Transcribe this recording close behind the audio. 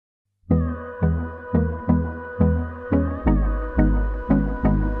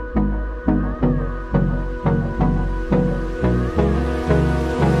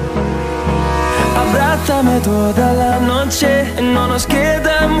toda la noche, no nos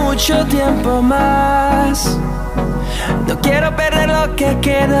queda mucho tiempo más. No quiero perder lo que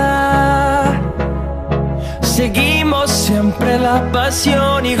queda. Seguimos siempre la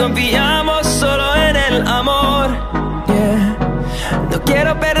pasión y confiamos solo en el amor. Yeah. No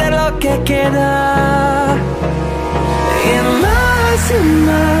quiero perder lo que queda. Y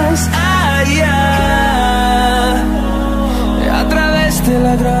más allá, a través de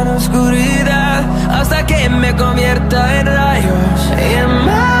la gran oscuridad, hasta que me convierta en rayos. Y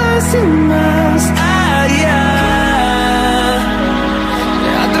más allá,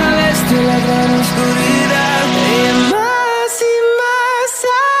 a través de la gran oscuridad. Y más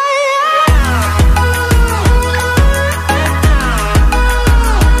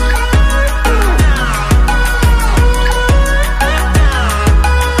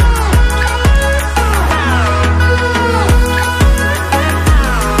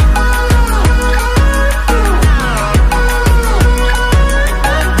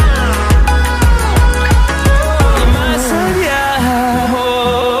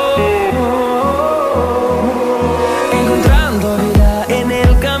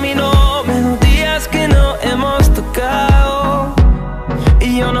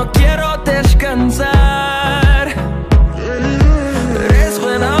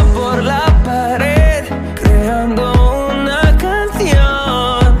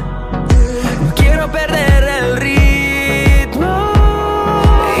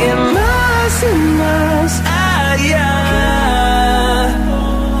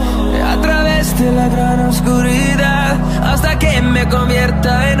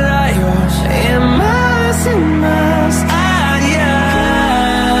convierta en rayos. Y más allá,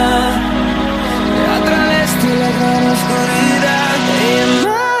 a través de la gran oscuridad. Y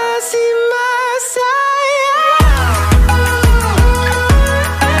más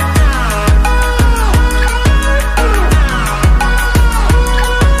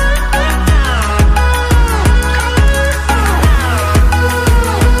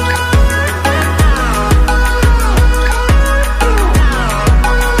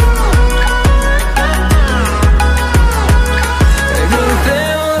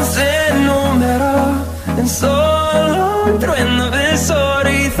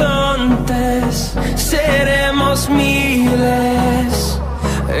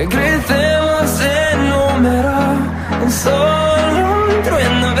crecemos en número, en solo un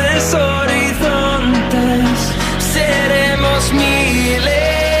trueno de horizontes. Seremos miles.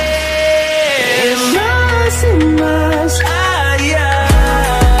 Más allá,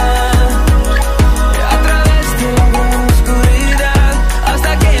 a través de la gran oscuridad,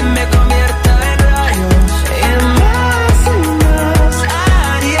 hasta que me convierta en rayos. Y más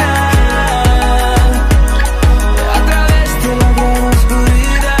allá, a través de la gran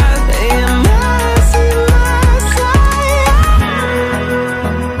oscuridad.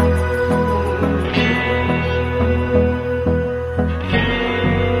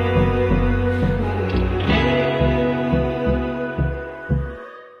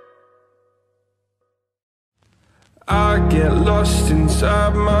 I get lost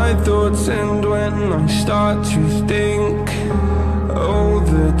inside my thoughts, and when I start to think, oh,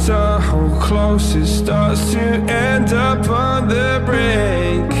 the tunnel closest starts to end up on the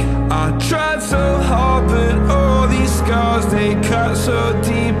brink. I tried so hard, but all these scars, they cut so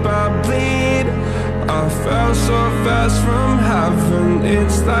deep, I bleed. I fell so fast from heaven,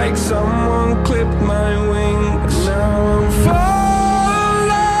 it's like someone clipped my wings. Now I'm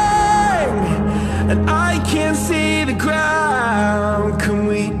falling, and I can't see the ground. Can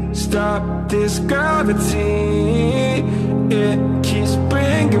we stop this gravity? It keeps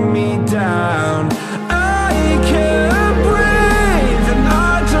bringing me down. I can't breathe and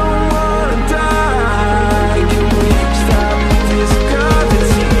I don't wanna die. Can we stop this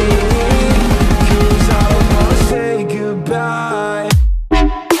gravity? 'Cause I don't wanna say goodbye.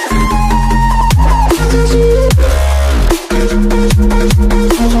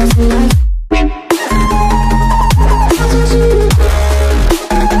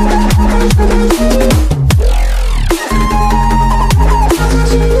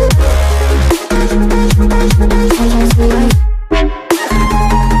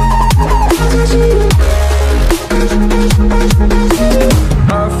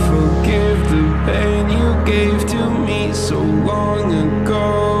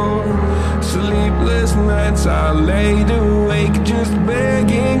 I laid awake just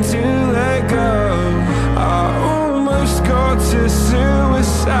begging to let go. I almost got to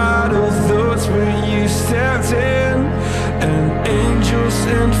suicidal thoughts, but you stepped in. An angel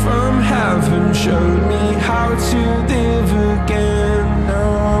sent from heaven showed me how to live again.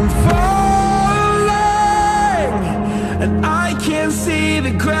 Now I'm falling,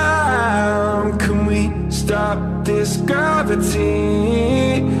 the ground. Can we stop this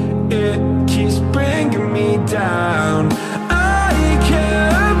gravity? It keeps bringing me down. I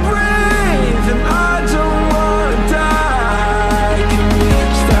can't breathe and I don't wanna die. Can we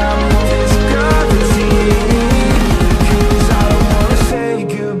stop this gravity? 'Cause I don't wanna say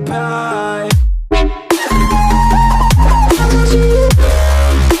goodbye.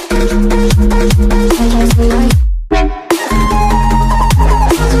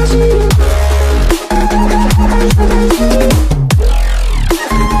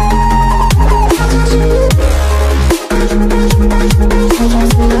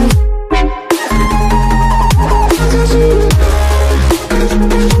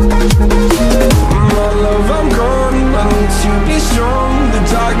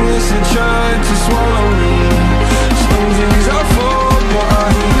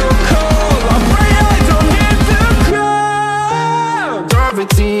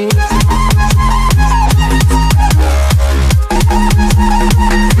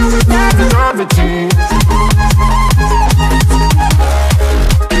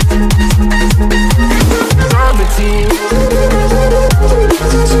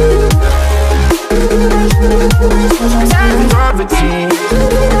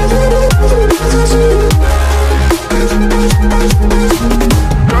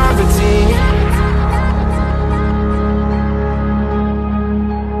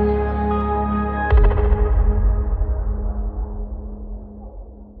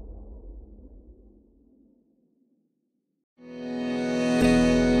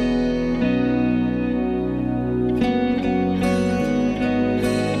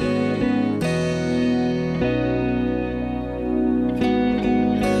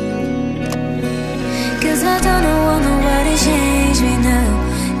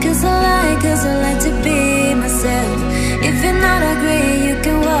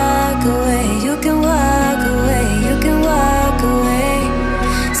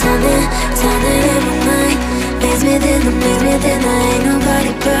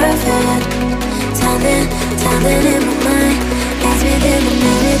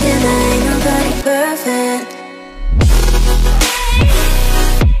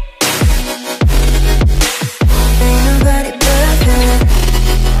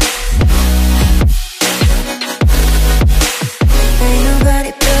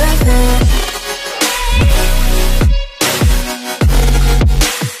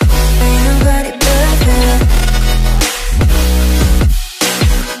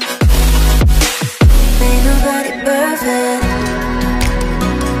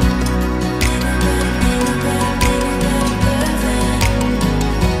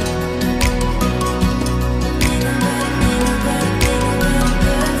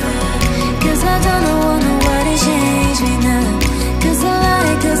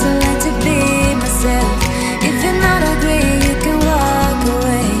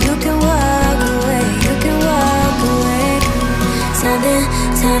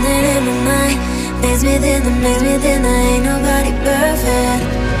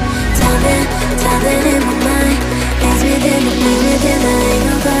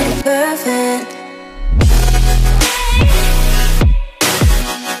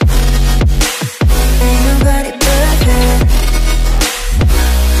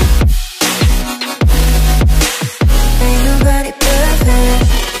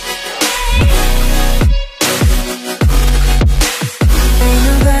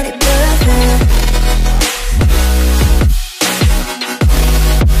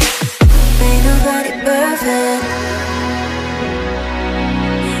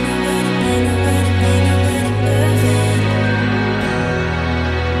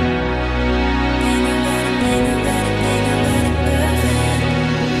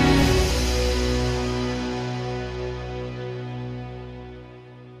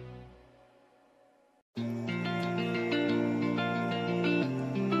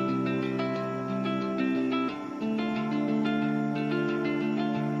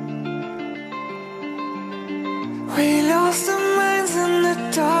 We lost our minds in the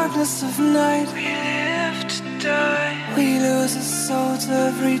darkness of night. We live to die. We lose our souls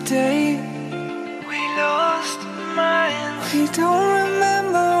every day. We lost our minds. We don't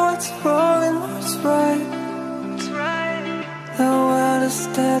remember what's wrong and what's right. What's right. The world is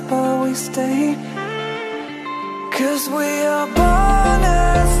dead but we stay. 'Cause we are born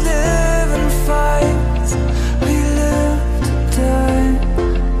as living fights. We live to die.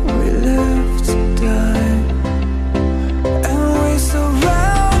 We live to die.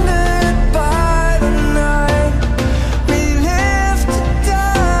 Surrounded by the night, we live to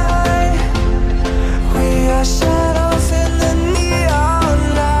die. We are shadows in the neon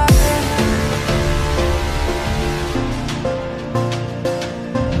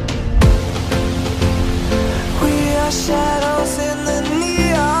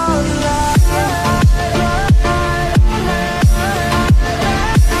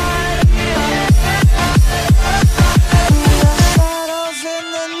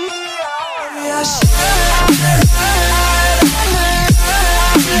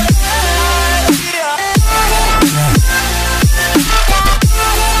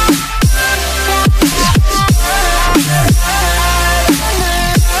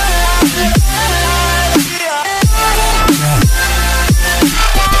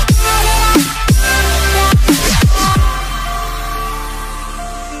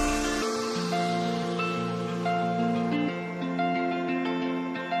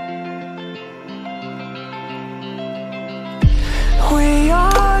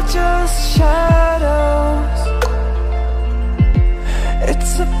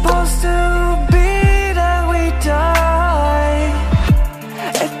supposed to be that we die.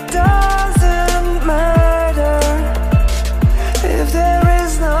 It doesn't matter if there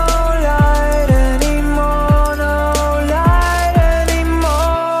is no light anymore, no light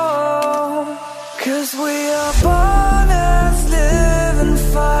anymore. 'Cause we are born as living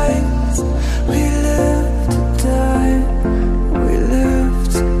fights. We live to die, we live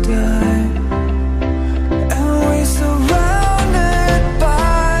to die. And we surrounded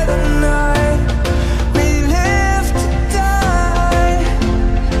by the night. We live to die.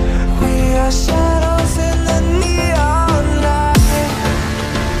 We are shadows in the neon light.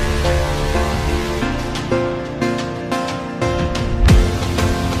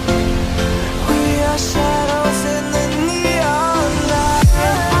 We are shadows in the neon light.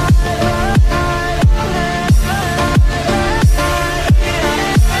 We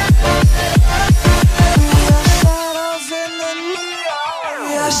are shadows in the neon.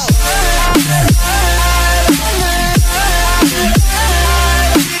 We are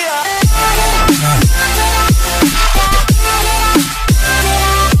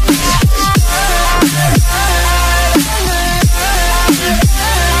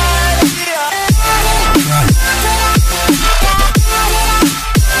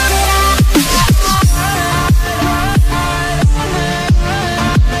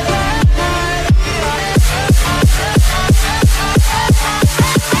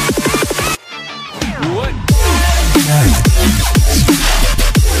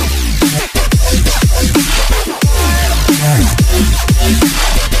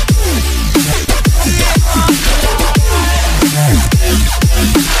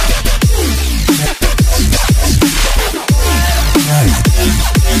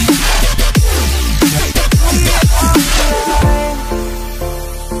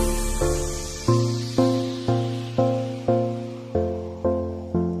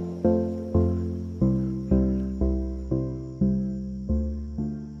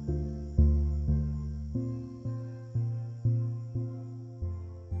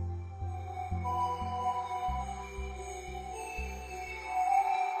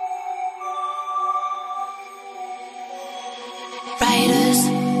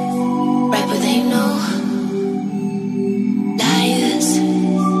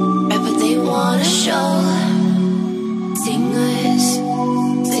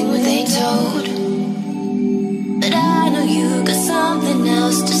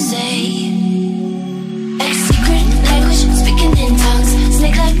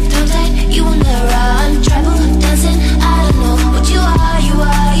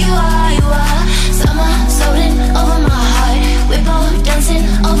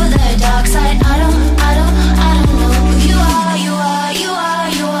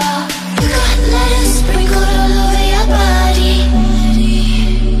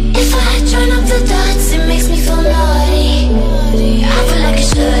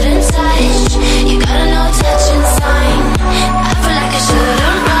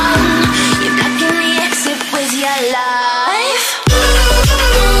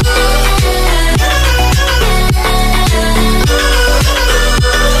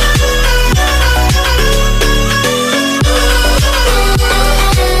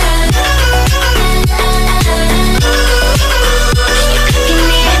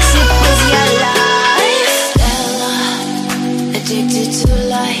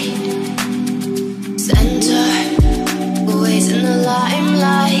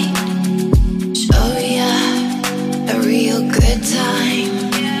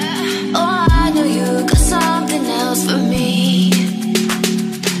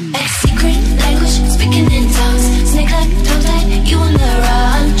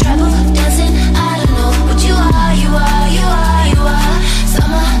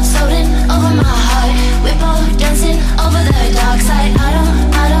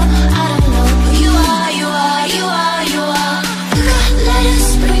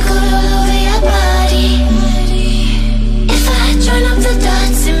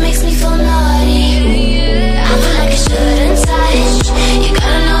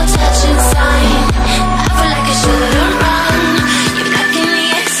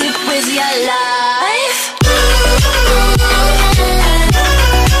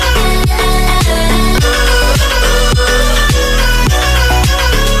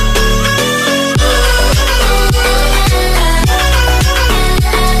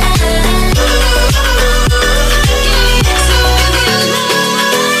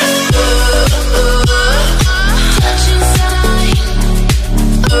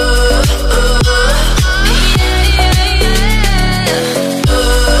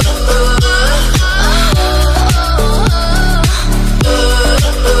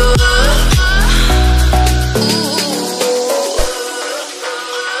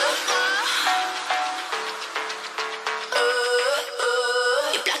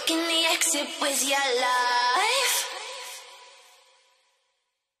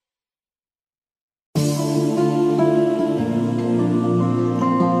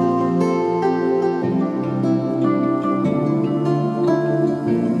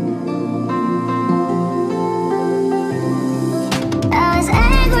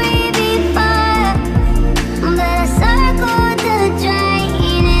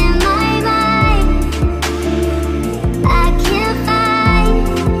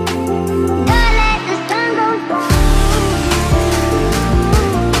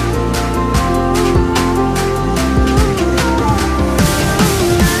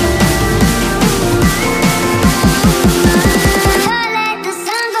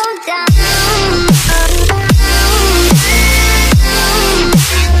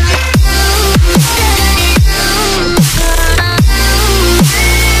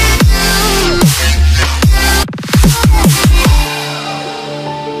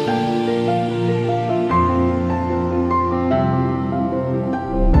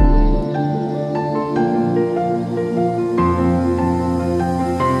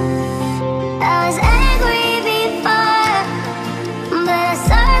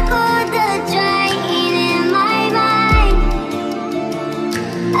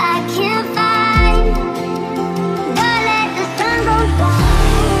I can't find. Don't let the sun go down.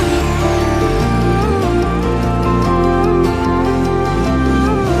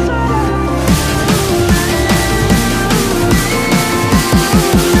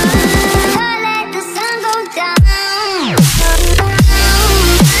 Don't let the sun go down.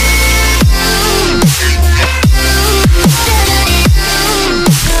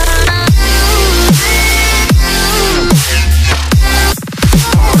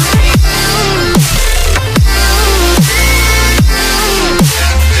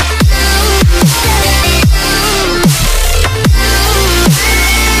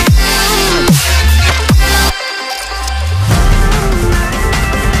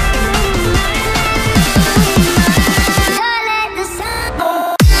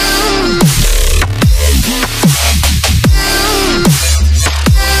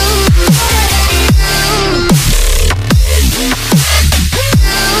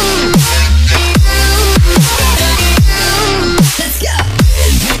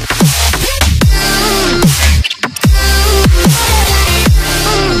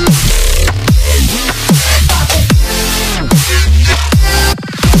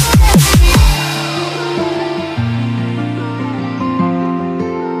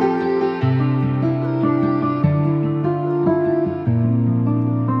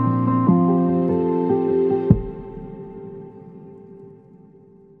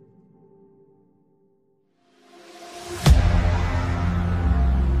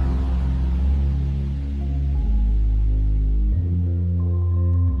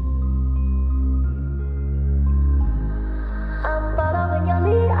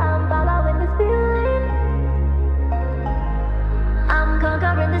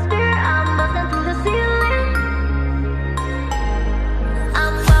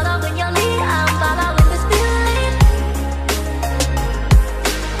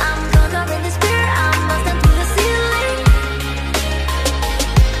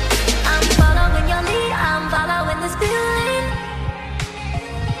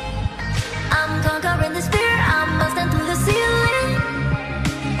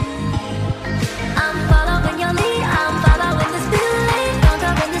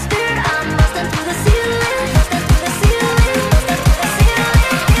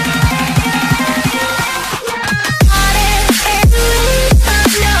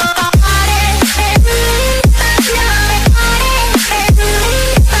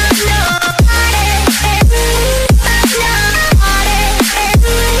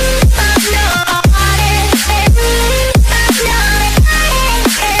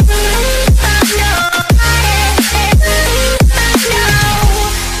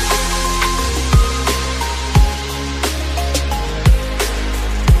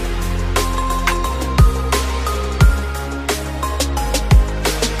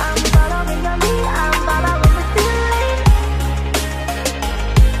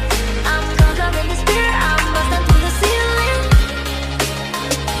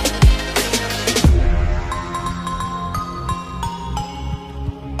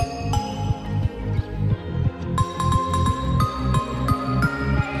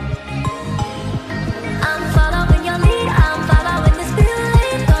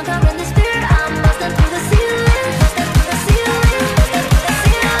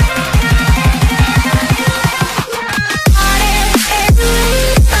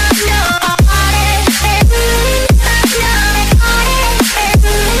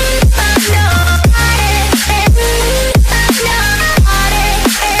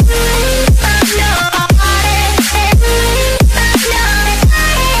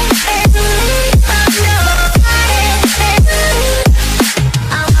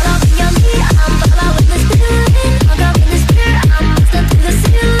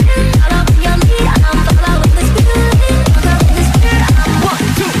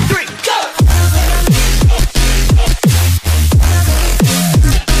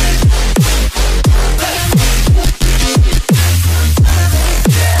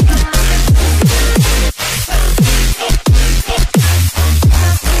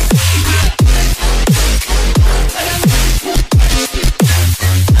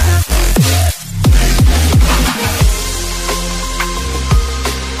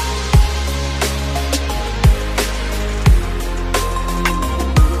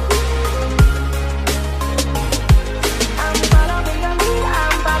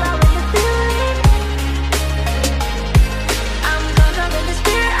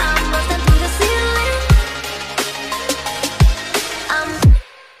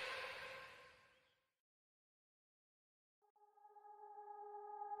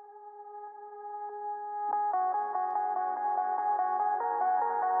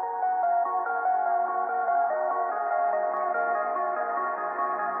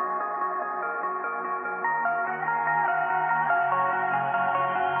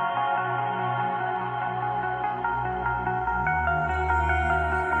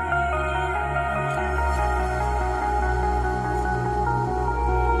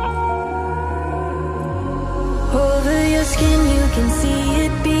 can see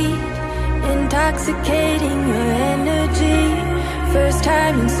it beat, intoxicating your energy. First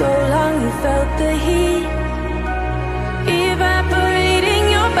time in so long you felt the heat, evaporating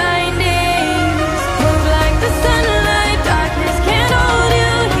your bindings. Move like the sunlight, darkness can't hold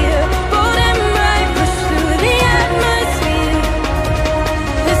you here. Bold and bright, push through the atmosphere.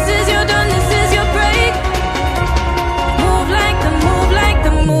 This is your dawn, this is your break. Move like the, move like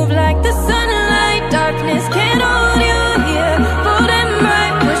the, move like the sunlight, darkness can't hold you here. Bold and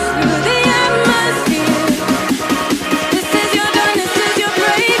bright, push through the atmosphere. This is your dawn, this is your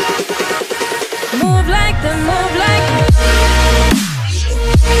break. Move like the, move like the.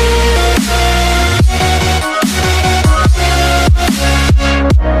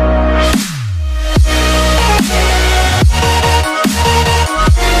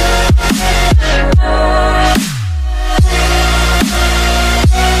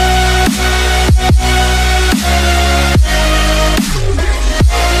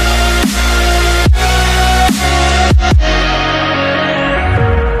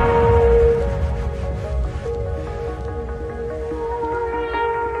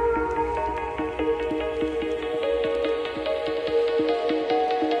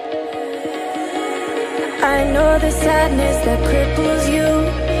 I know the sadness that cripples you.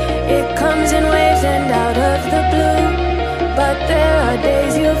 It comes in waves and out of the blue. But there are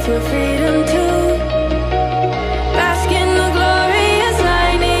days you feel freedom too. Bask in the glorious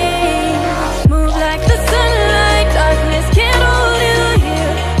lightning. Move like the sunlight, darkness can't hold you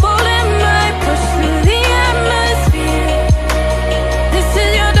here. Bold and bright, push through the atmosphere. This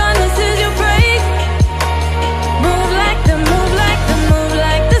is your dawn, this is your break. Move like the, move like the, move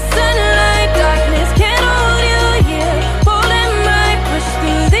like the sunlight, darkness can't hold you here. Bold and bright, push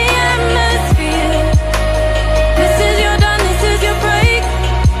through the atmosphere. This is your dawn, this is your break.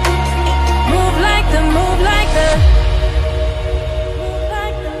 Move like the, move like the, move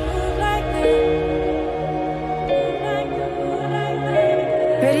like the, move like the, move like the, move like the.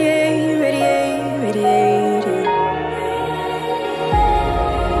 Radiate, radiate, radiate.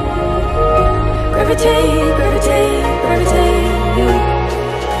 Gravitate, gravitate, gravitate.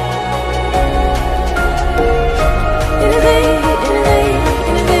 Innovate, innovate,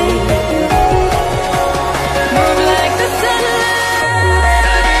 innovate. Move like the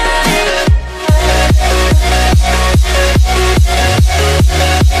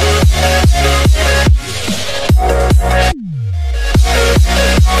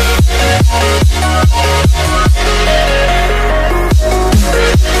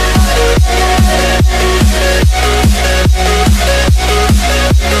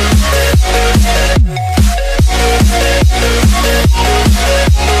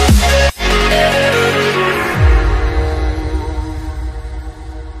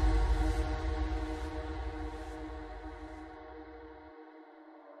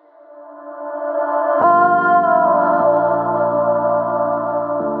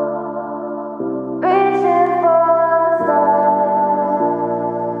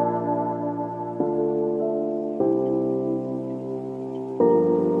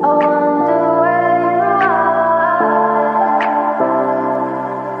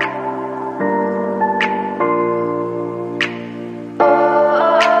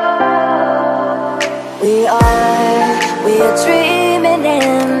we are dreaming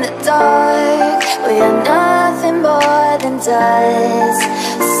in the dark. We are nothing more than dust.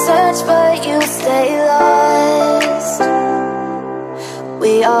 Search but you stay lost.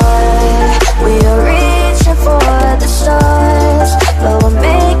 We are reaching for the stars, but we're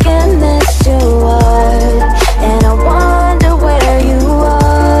making this too hard. And I wonder where you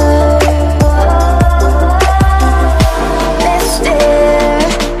are.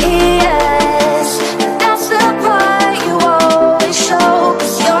 Mysterious, that's the part you always show.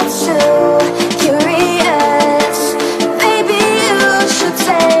 'Cause you're too curious. Maybe you should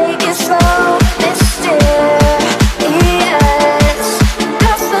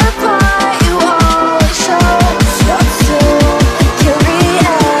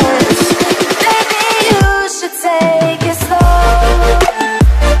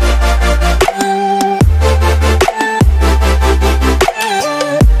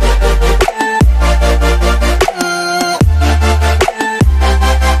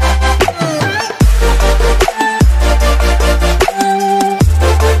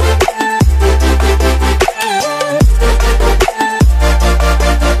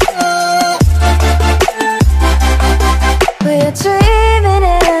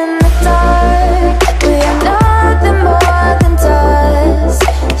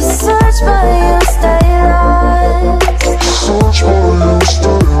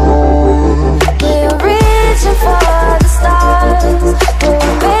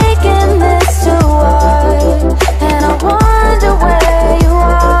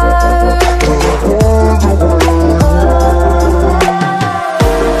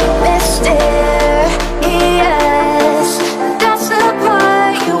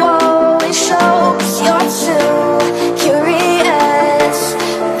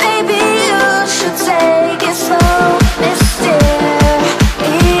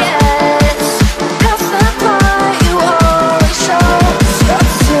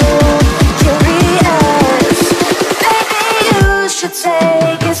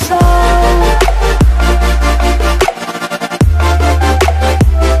take it slow.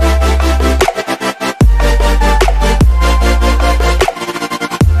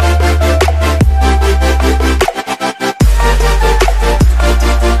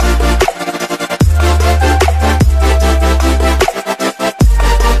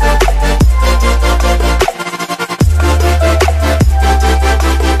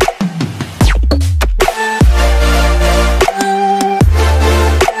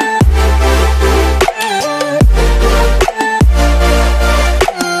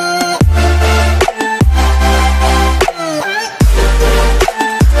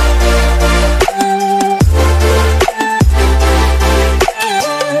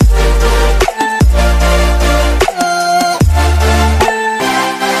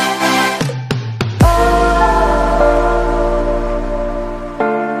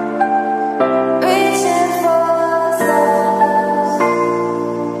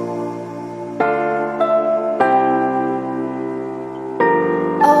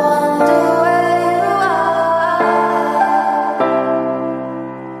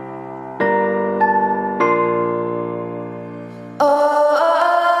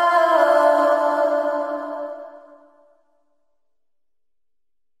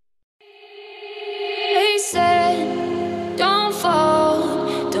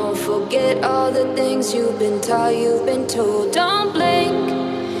 All the things you've been taught, you've been told. Don't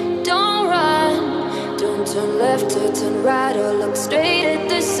blink, don't run, don't turn left or turn right or look straight at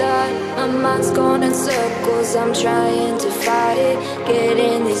the sun. My mind's going in circles, I'm trying to fight it.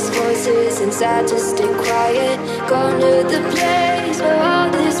 Getting these voices inside to stay quiet. Gone to the place where all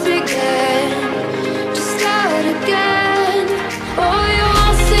this began. Just start again. Oh, you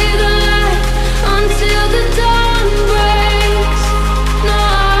won't see the light until the dawn breaks. No,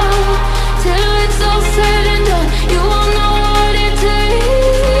 till it's all said and done, you won't know what it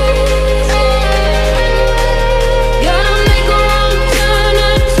takes. Gotta make a wrong turn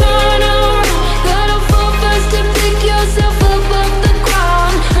and turn around. Gotta fall fast to pick yourself up off the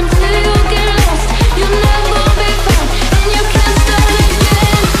ground. Until you get lost, you'll never be found. And you can't start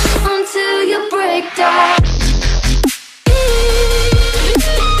again until you break down.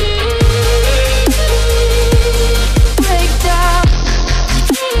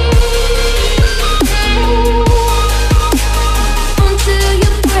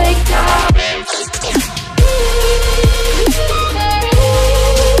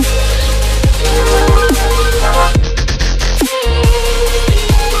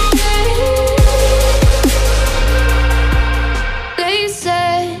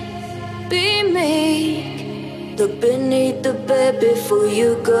 Look beneath the bed before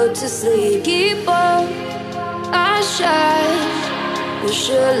you go to sleep. Keep on, I shine. You'll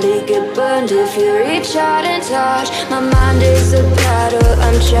surely get burned if you reach out and touch. My mind is a battle,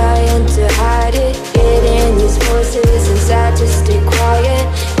 I'm trying to hide it. Getting these voices inside to stay quiet.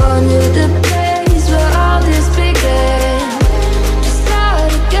 On to the place where all this began. Just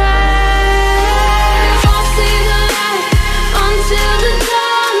start again. You won't see the light until the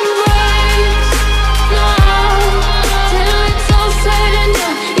dawn breaks. No, till it's all said and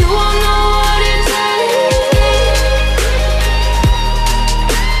done, you won't know what it takes.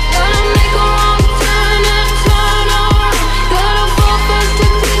 Gotta make a wrong turn and turn around. Gotta fall fast to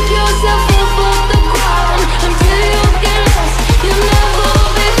pick yourself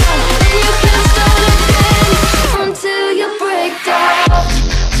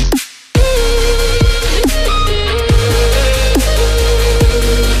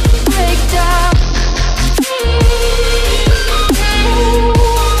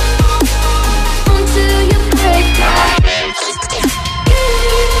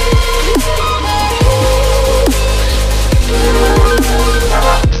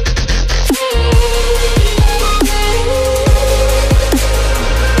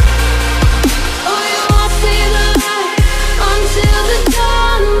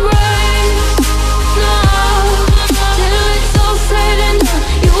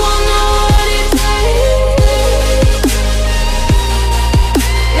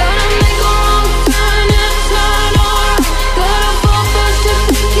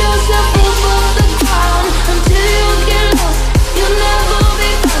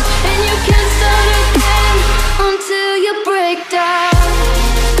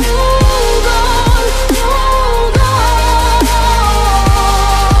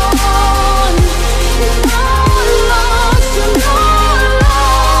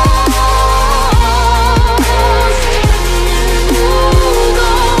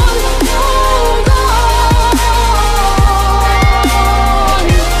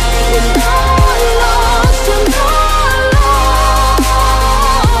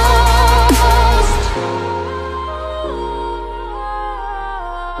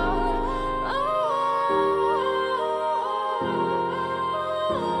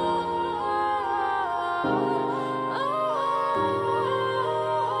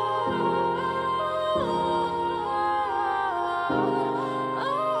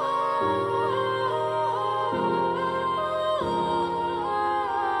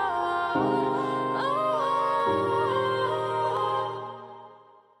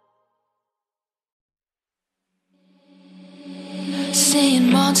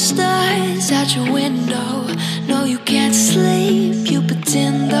monsters out your window. No, you can't sleep, you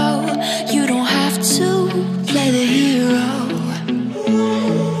pretend though. You don't have to play the hero,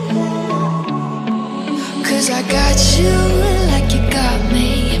 'cause I got you like you got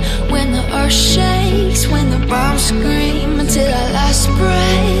me. When the earth shakes, when the bombs scream, until our last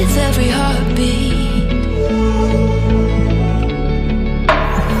breath, every heartbeat.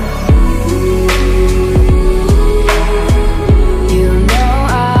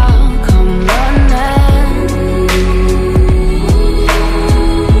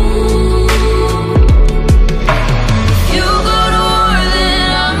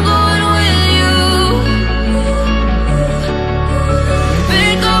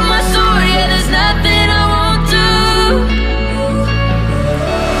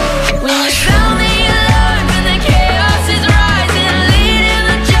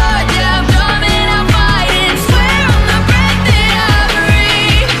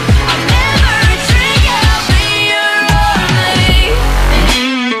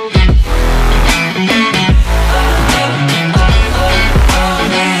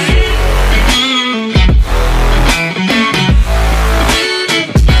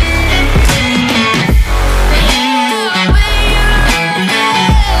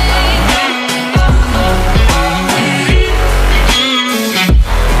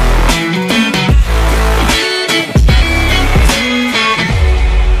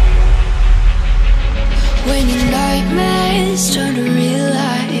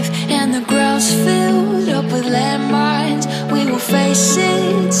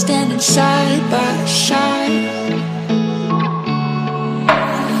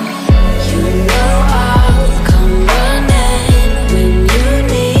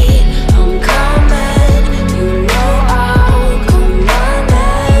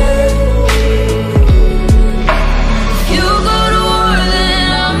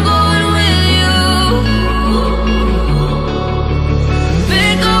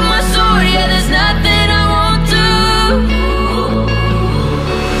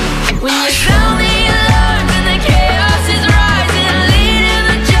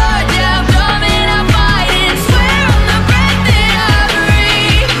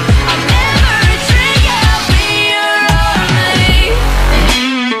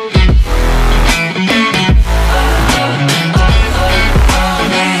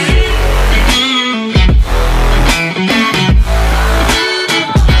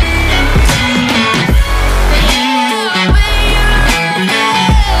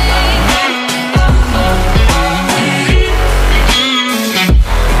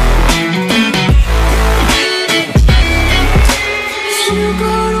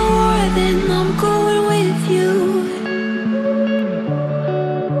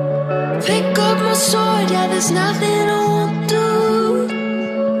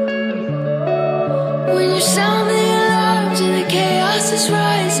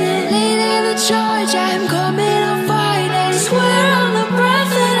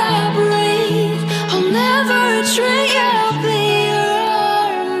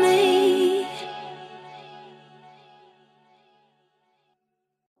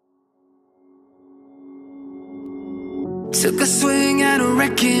 Took a swing at a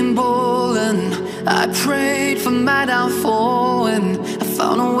wrecking ball and I prayed for my downfall, and I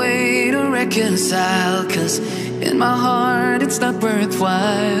found a way to reconcile, 'cause in my heart it's not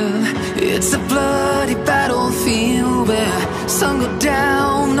worthwhile. It's a bloody battlefield where some go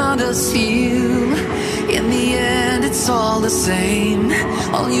down, others heal. In the end it's all the same.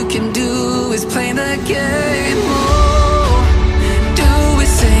 All you can do is play the game. Oh, do we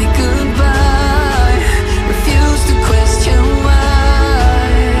say goodbye? Refuse to question why.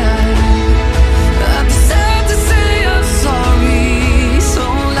 I'm sad to say I'm sorry, so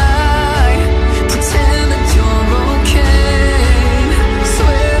lie. Pretend that you're okay.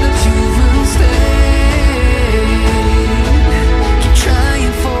 Swear that you will stay. Keep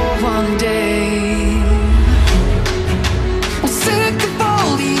trying for one day. I'm sick of all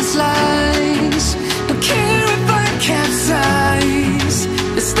these lies. Don't care if I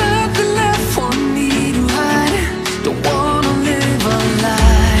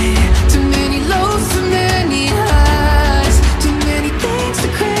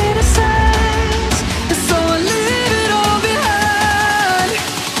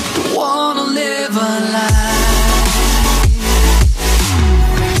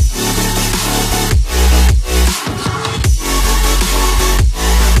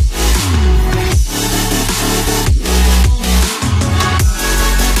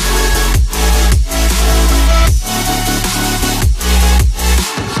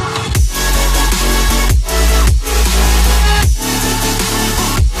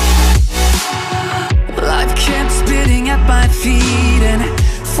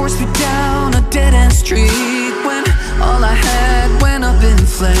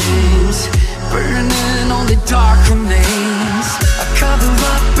burning, only dark remains. I cover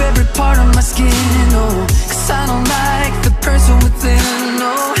up every part of my skin, oh, 'cause I don't like the person within,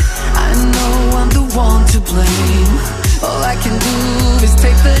 oh. I know I'm the one to blame. All I can do is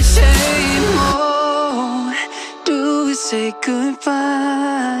take the shame, oh. Do we say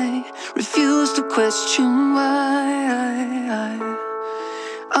goodbye? Refuse to question why.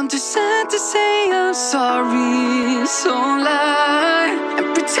 I'm too sad to say I'm sorry, so lie and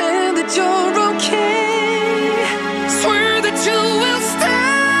pretend that you're okay. Swear that you will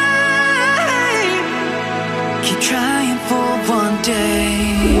stay. Keep trying for one day.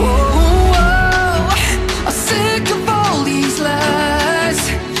 Whoa, I'm sick of all these lies.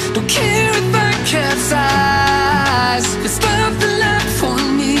 Don't care if I capsize. There's nothing left for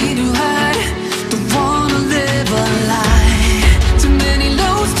me to hide. Don't wanna live a lie. Too many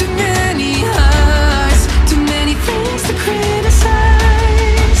lows, too many highs, too many things to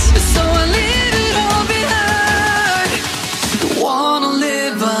criticize. So I leave it all behind. Don't wanna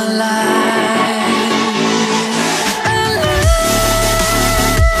live a lie.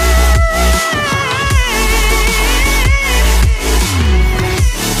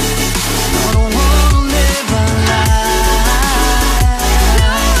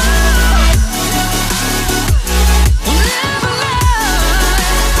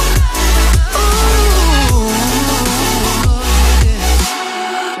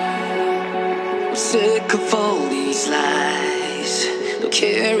 Sick of all these lies. Don't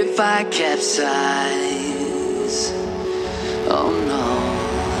care if I capsize. Oh no.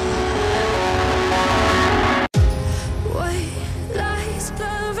 White lies,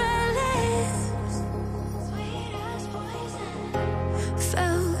 blurry lips, sweet as poison.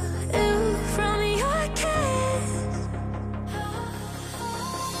 Fell ill from your kiss.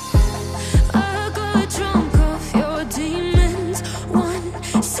 I got drunk off your demons. One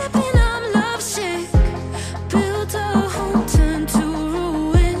sipping. Built a home, turned to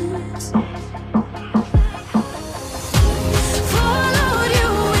ruins. Followed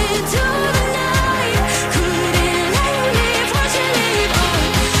you into the night. Couldn't let you leave, watch you leave. Oh,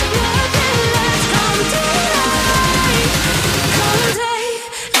 nothing left come daylight. Come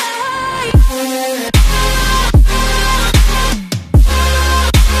daylight.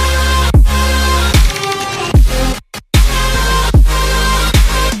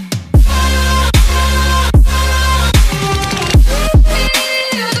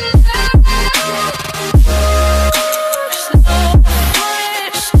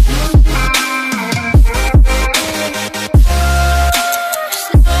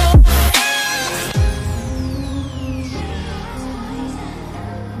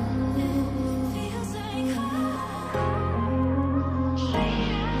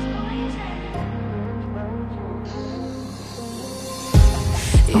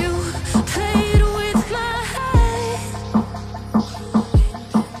 You played with my head,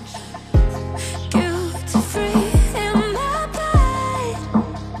 guilt free in my bed.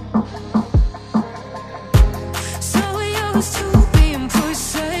 So yours to being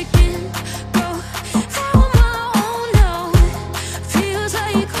forsaken. Go down my own now. Feels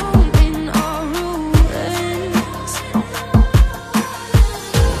like home in our ruins.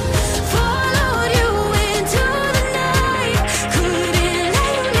 Followed you into the night. Couldn't let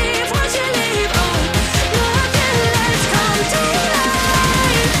you leave, watch you leave. Oh, nothing left come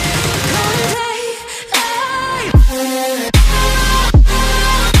daylight. Come daylight.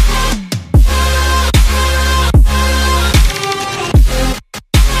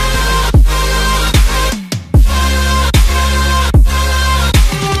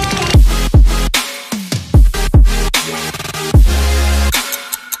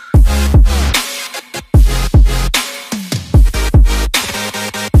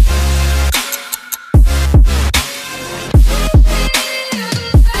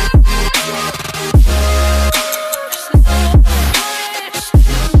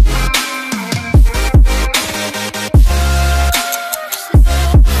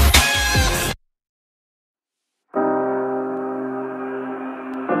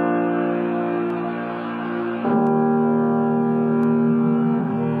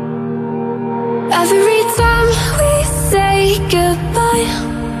 Every time we say goodbye,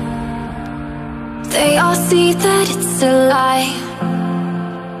 they all see that it's a lie.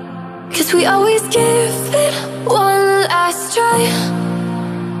 'Cause we always give it one last try.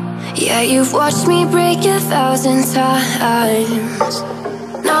 Yeah, you've watched me break 1,000 times.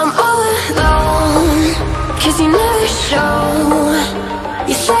 Now I'm all alone, 'cause you never show.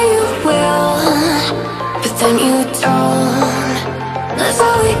 You say you will, but then you don't. That's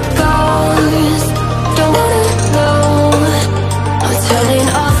how it goes. Don't wanna know. I'm turning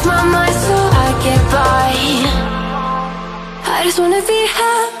off my mind so I just wanna be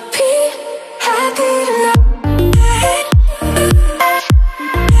happy, happy tonight.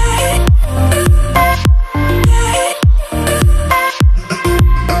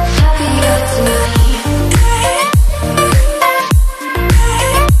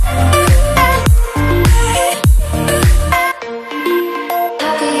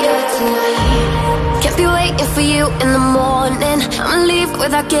 In the morning, I'ma leave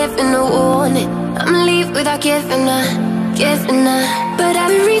without giving a warning. I'ma leave without giving a. But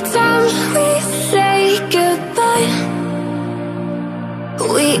every time we say goodbye,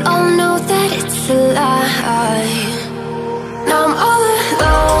 we all know that it's a lie. Now I'm all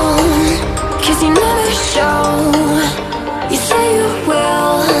alone, 'cause you never show. You say you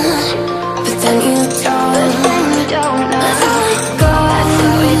will, but then you don't. Let's let go,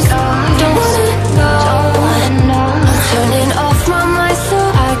 don't wanna know. Turning off my mind so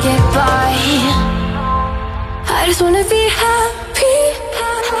I get by. I just wanna be happy,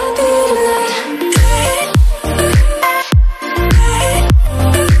 happy tonight.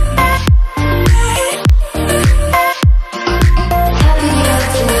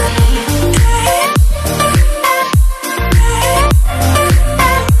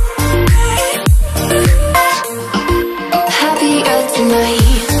 Happier tonight.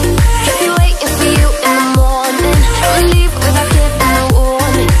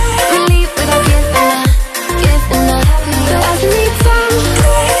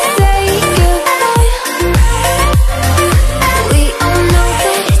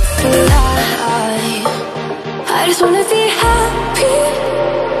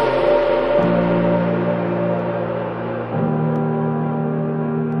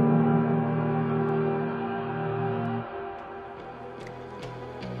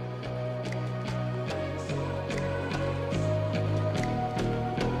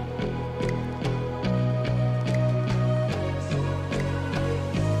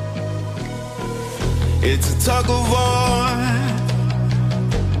 It's a tug of war,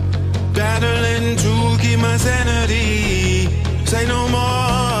 battling to keep my sanity. Say no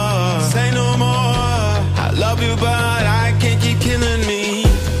more, say no more. I love you but I can't keep killing me.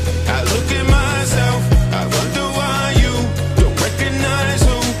 I look at myself, I wonder why you don't recognize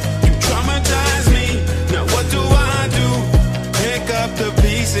who you traumatize me. Now what do? Pick up the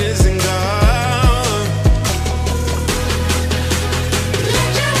pieces and go.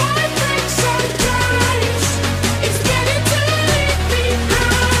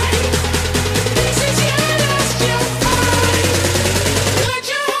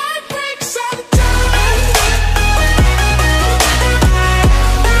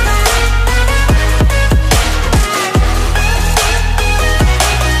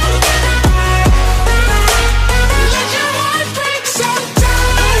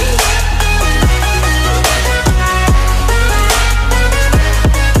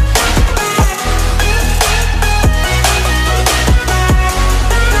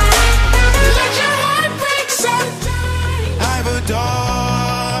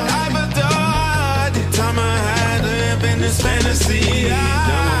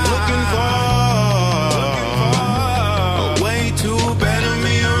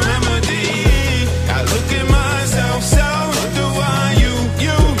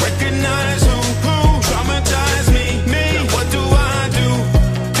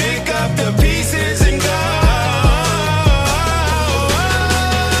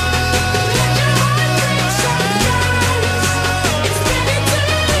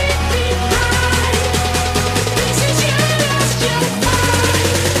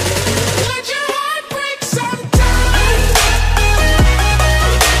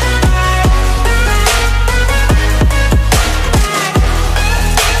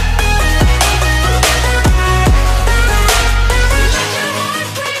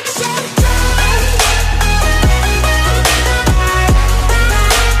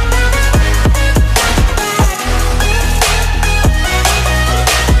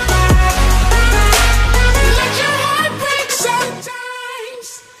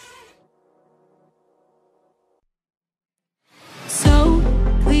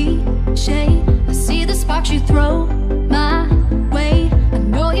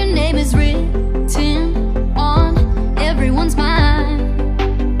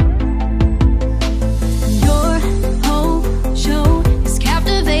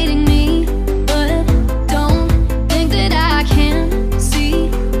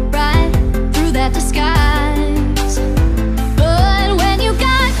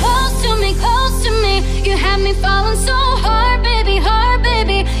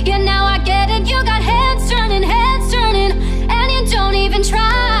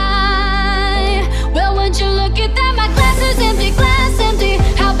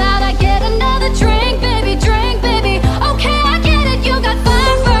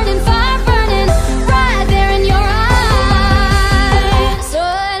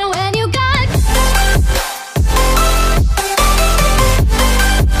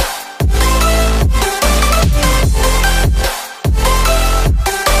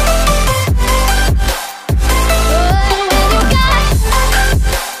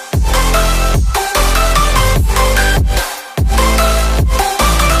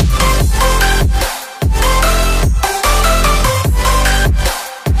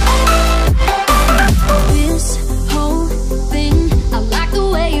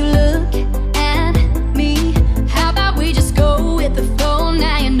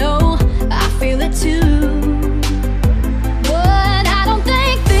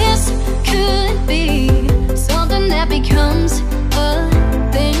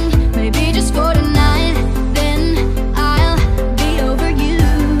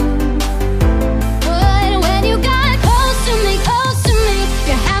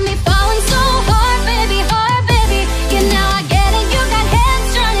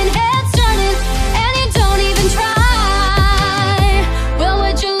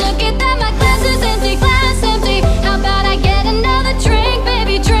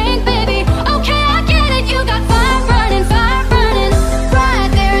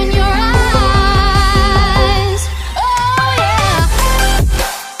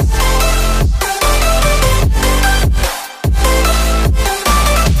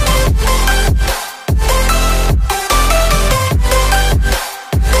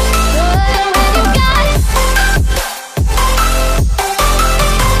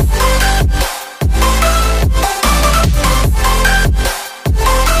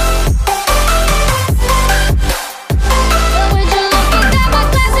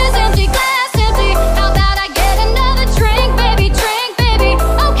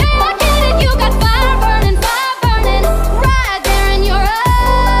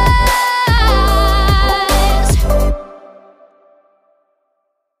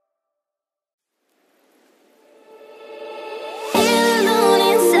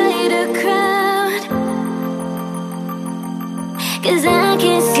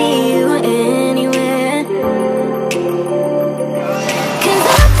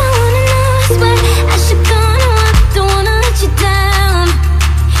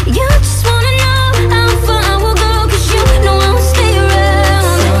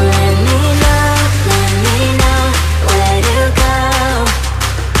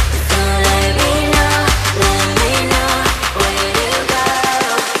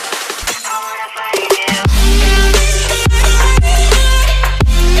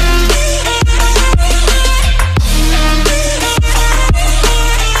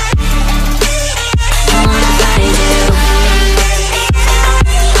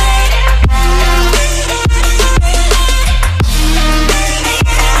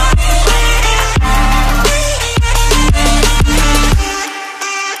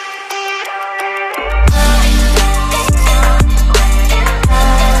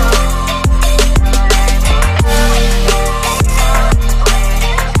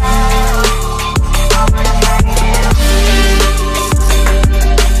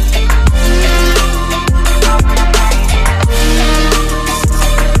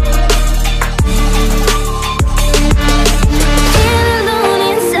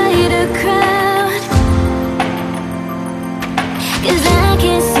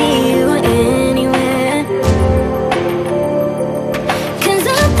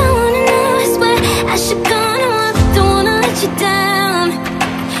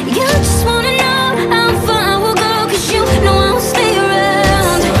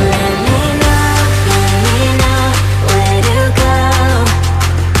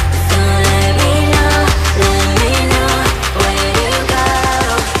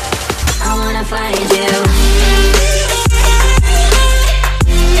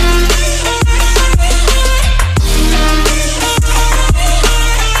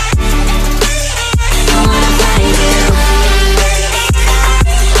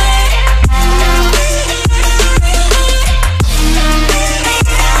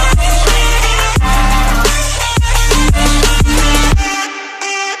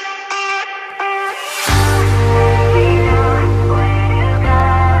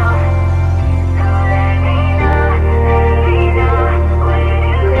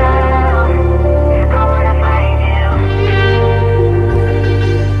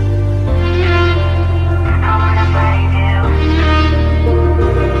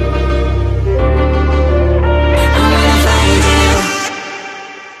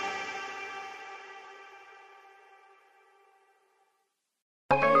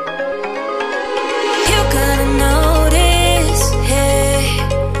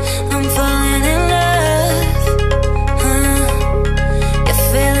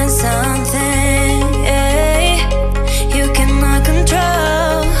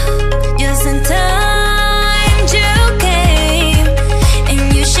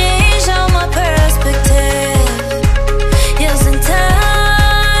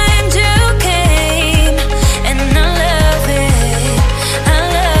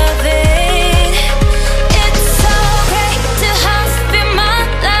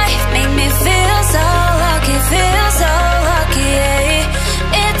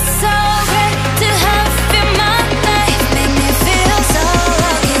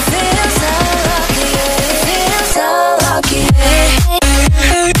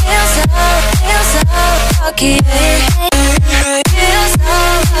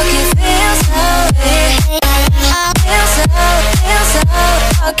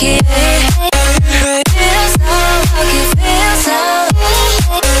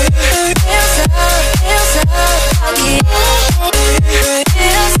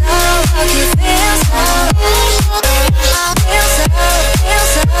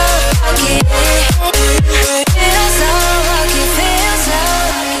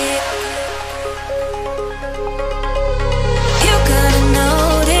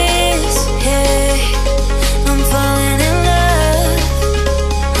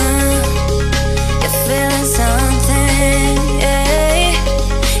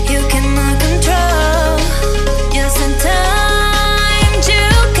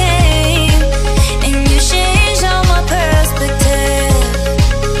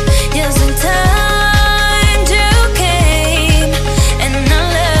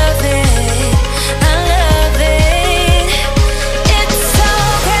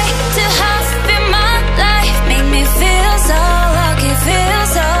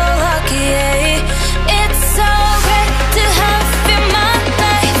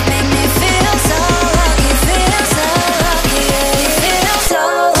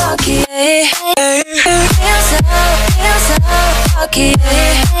 lucky. Feel so lucky, feel so lucky.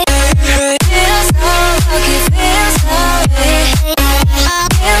 Feel so lucky. Feel so lucky, feel so lucky.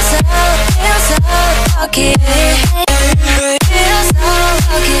 Feel so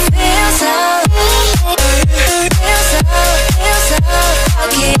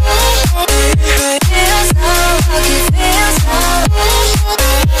lucky. Feel so lucky, feel so lucky.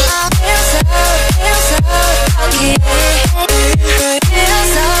 Feel so lucky. Feel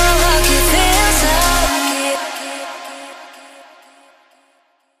so lucky, feel so lucky.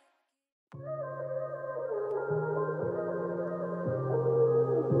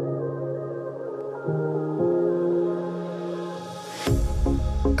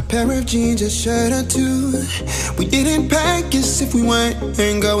 A pair of jeans, a shirt or two. We didn't pack as if we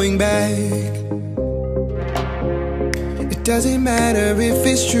weren't going back. It doesn't matter if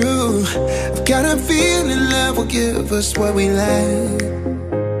it's true. I've got a feeling love will give us what we lack.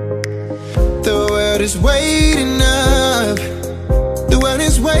 The world is waiting up. The world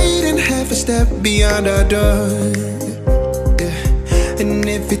is waiting half a step beyond our door. Yeah. And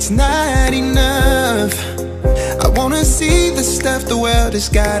if it's not enough, I wanna see the stuff the world has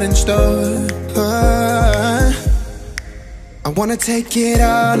got in store. I wanna take it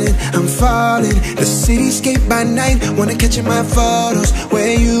all in, I'm falling. The cityscape by night, wanna catch in my photos.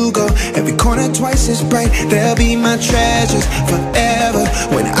 Where you go, every corner twice as bright. They'll be my treasures forever.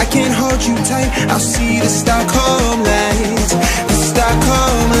 When I can't hold you tight, I'll see the Stockholm lights. The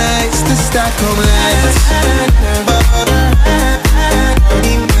Stockholm lights, the Stockholm lights.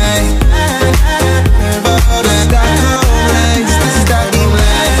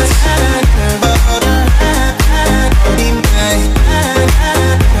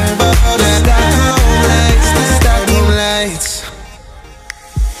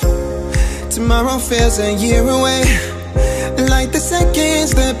 Tomorrow feels a year away, like the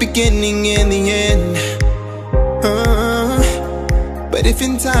seconds, the beginning and the end. But if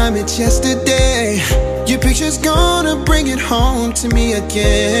in time it's yesterday, your picture's gonna bring it home to me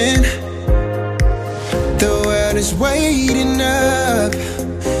again. The world is waiting up.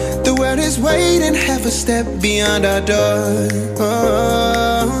 The world is waiting half a step beyond our door.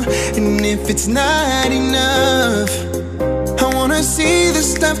 And if it's not enough, I wanna see the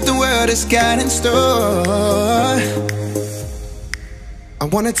stuff the world has got in store. I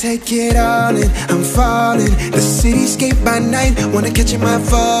wanna take it all in, I'm falling. The cityscape by night, wanna catch in my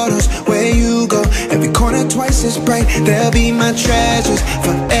photos. Where you go, every corner twice as bright. They'll be my treasures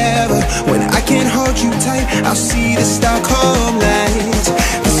forever. When I can't hold you tight, I'll see the Stockholm lights.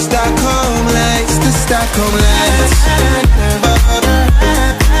 The Stockholm lights, the Stockholm lights.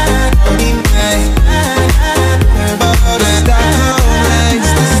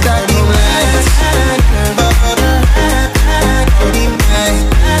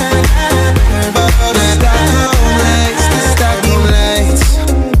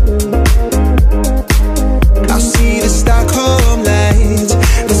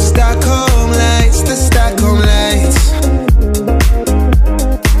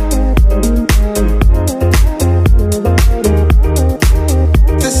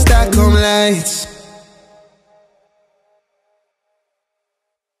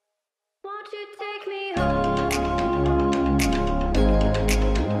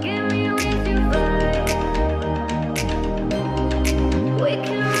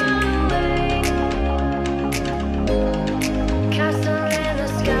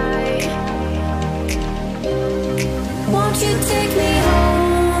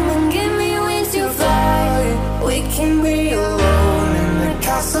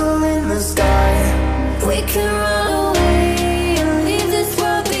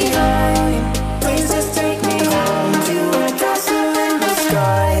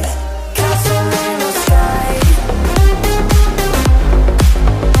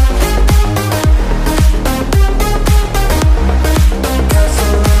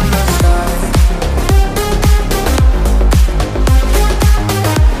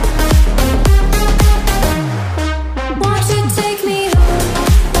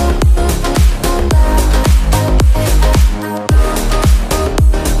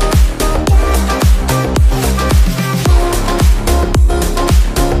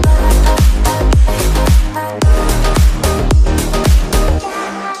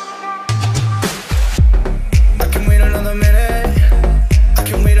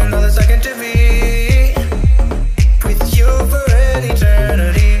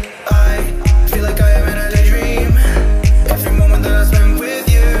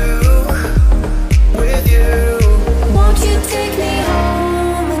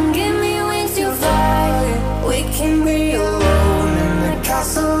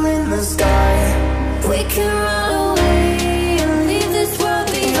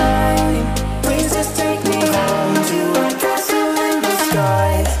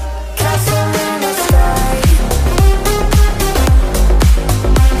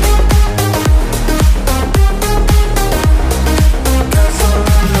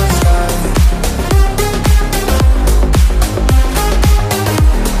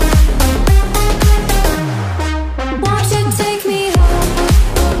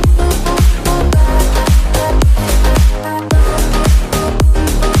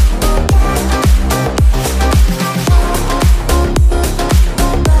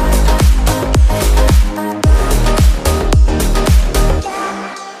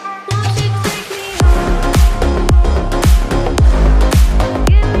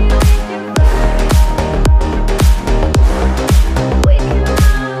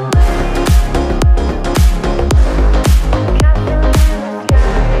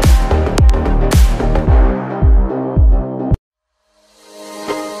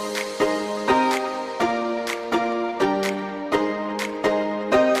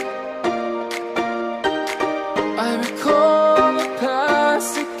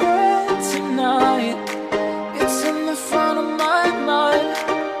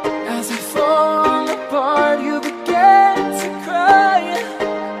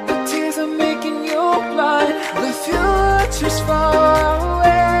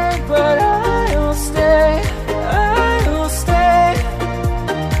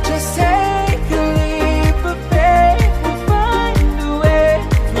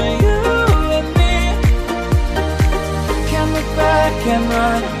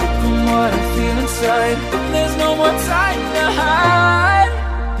 run from what I feel inside. There's no more time to hide,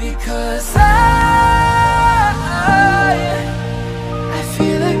 because I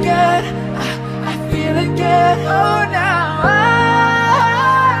feel again, I feel again. Oh, now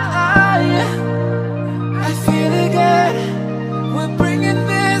I feel again. We're bringing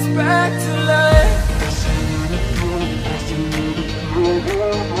this back to life.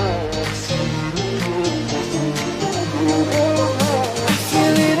 I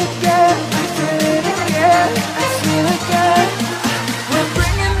feel it again, I feel it again, I feel it again. We're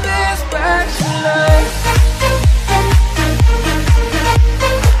bringing this back to life.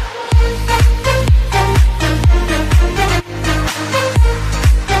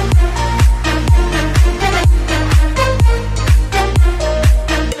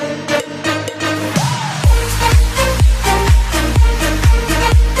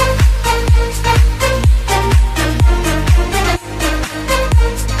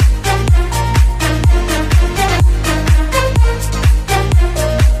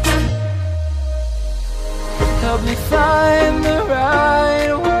 Help me find the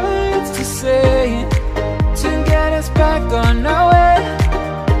right words to say to get us back on our way.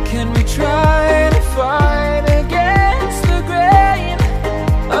 Can we try to fight against the grain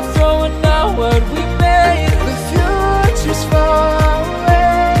of throwing out what we made? The future's far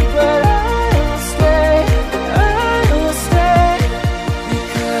away, but I will stay,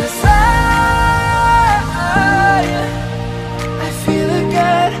 because I feel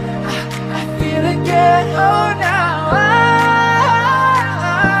again, I feel again. Oh, now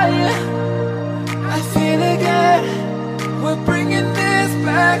I feel again. We're bringing this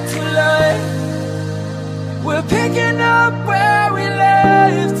back to life. We're picking up where we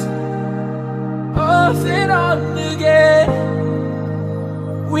left off and on again.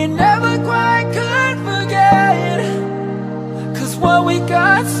 We never quite could forget, 'cause what we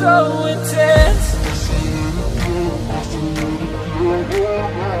got so intense.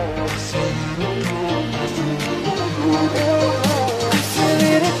 I feel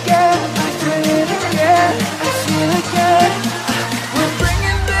it again, I feel it again, I feel it again. We're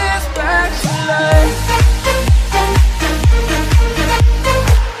bringing this back to life.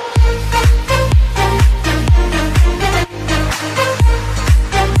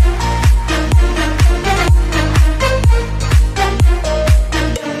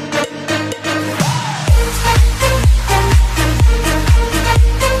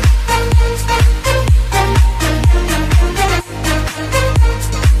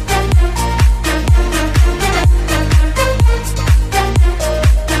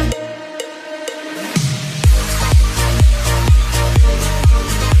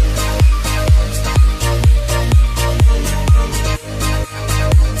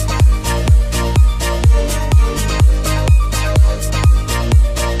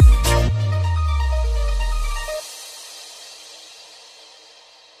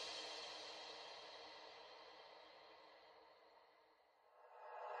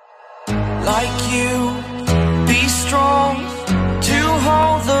 Like you, be strong to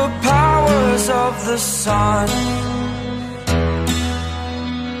hold the powers of the sun.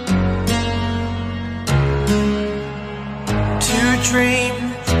 To dream,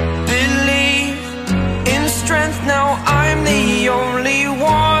 believe in strength. Now I'm the only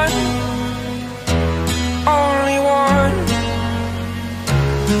one, only one.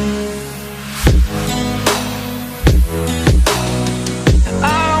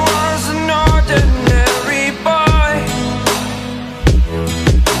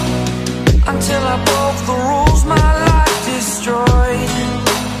 Until I broke the rules, my life destroyed.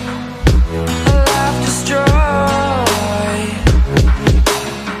 A life destroyed.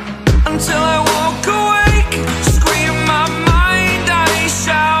 Until I woke awake, scream my mind, I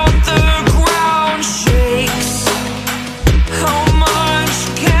shout, the ground shakes. How much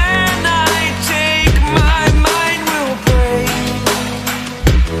can I take? My mind will break.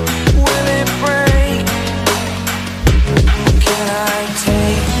 Will it break? Can I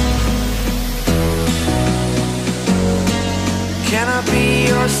take? Can I be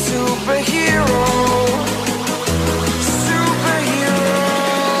your superhero? Superhero.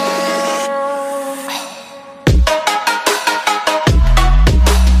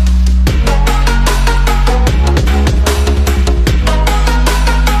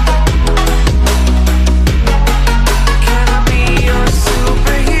 Can I be your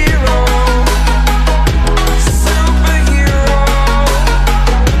superhero? Superhero.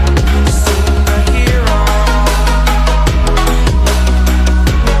 Superhero.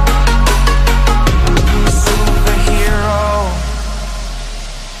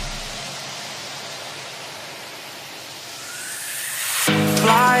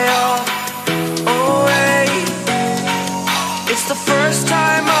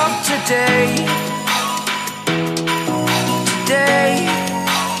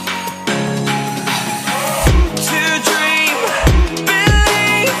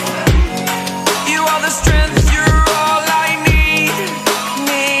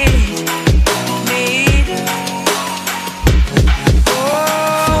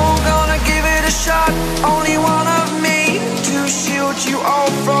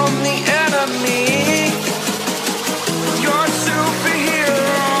 from the enemy. You're a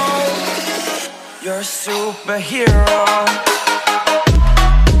superhero. You're a superhero.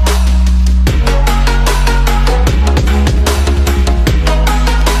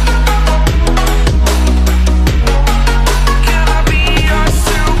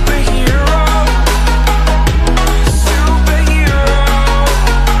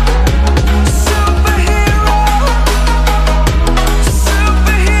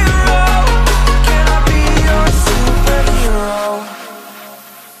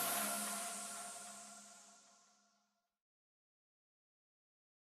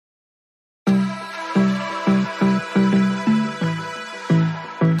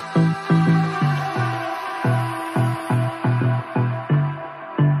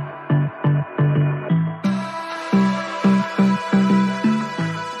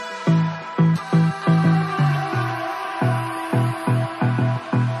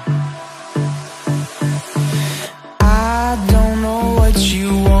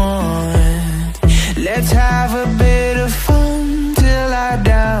 Let's have a bit of fun till I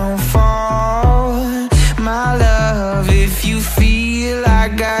downfall. My love, if you feel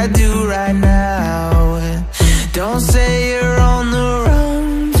like I do right now, don't say you're on the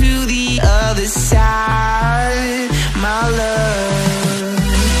run to the other side, my love.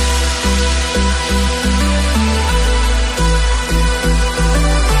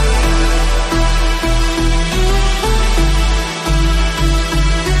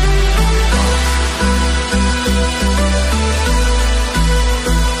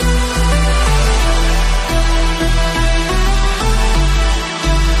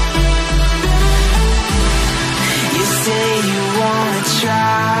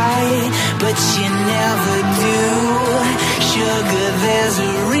 But you never do. Sugar, there's a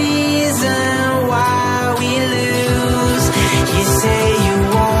reason why we lose. You say you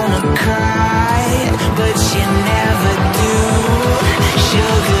wanna cry, but you never do.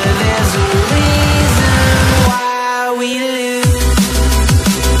 Sugar, there's a reason why we lose.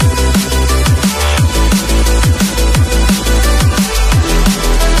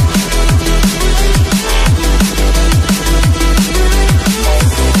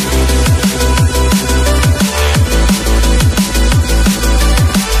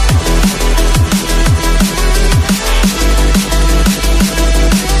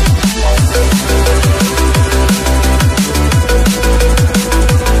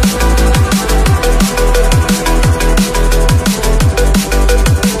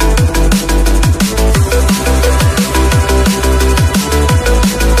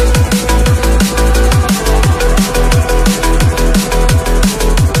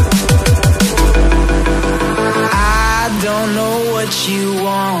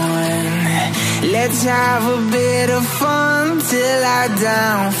 Let's have a bit of fun till I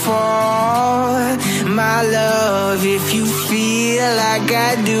downfall. My love, if you feel like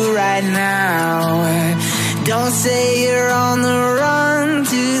I do right now, don't say you're on the run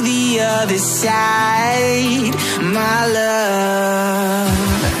to the other side, my love.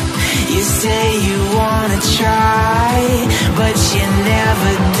 You say you wanna try, but you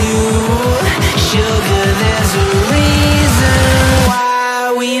never do. Sugar, there's a reason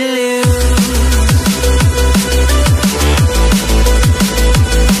why we lose.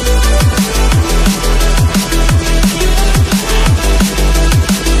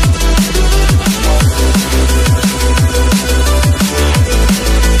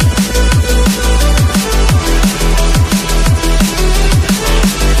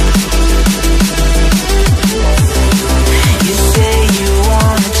 You say you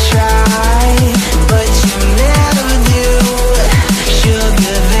wanna try,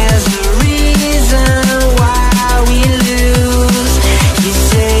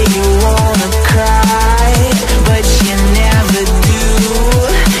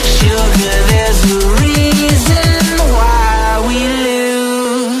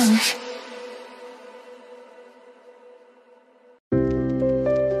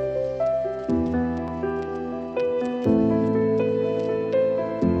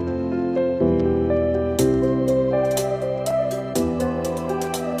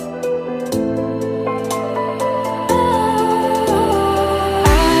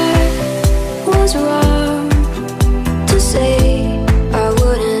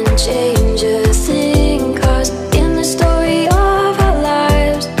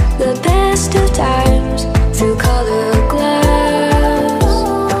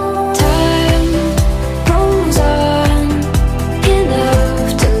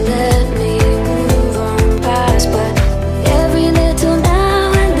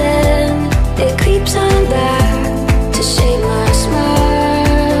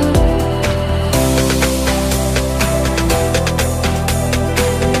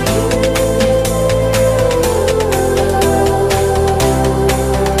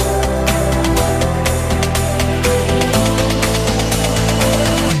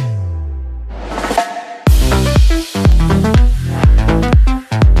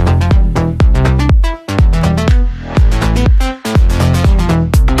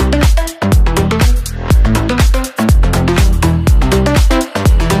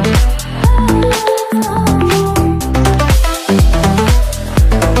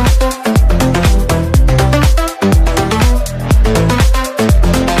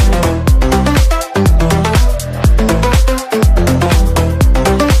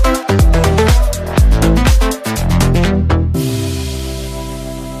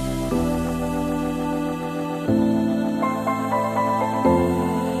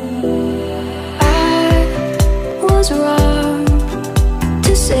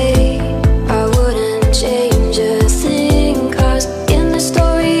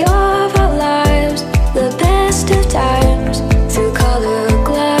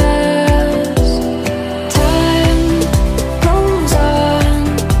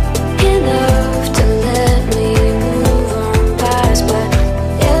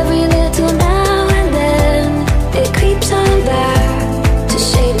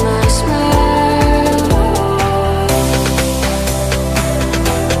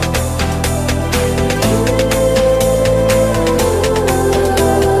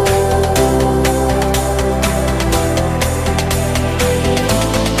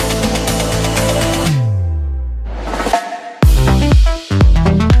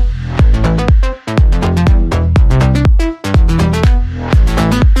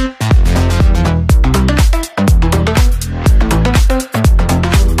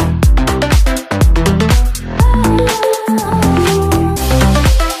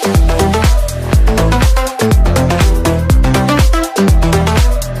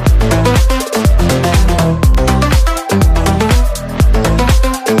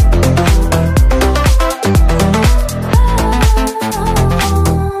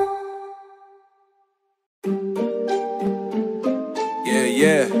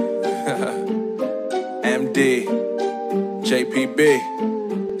 MD,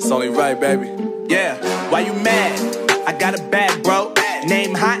 JPB, it's only right, baby. Yeah, why you mad? I got a bag, bro.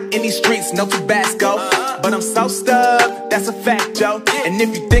 Name hot in these streets, no Tabasco. But I'm so stubbed, that's a fact, yo. And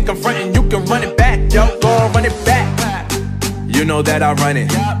if you think I'm frontin', you can run it back, yo. Go on, run it back. You know that I run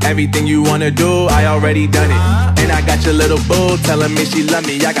it. Everything you wanna do, I already done it. And I got your little boo telling me she love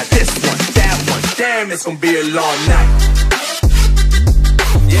me. I got this one, that one. Damn, it's gonna be a long night.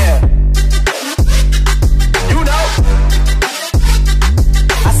 Yeah. You know.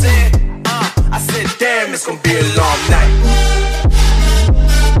 I said, damn, it's gonna be a long night.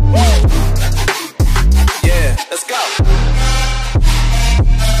 Yeah, let's go.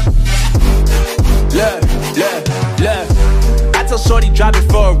 Look. I told shorty drop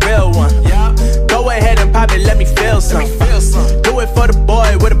it for a real one. Yeah. Go ahead and pop it, let me feel some. Do it for the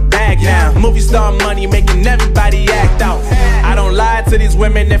boy with a bag now. Movie star money making everybody act out. I don't lie to these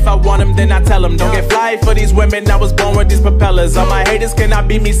women, if I want them then I tell them. Don't get fly for these women, I was born with these propellers. All my haters cannot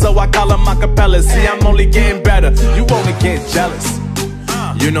beat me, so I call them acapellas. See, I'm only getting better, you only get jealous.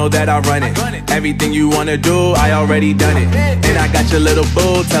 You know that I run it. Everything you wanna do, I already done it. And I got your little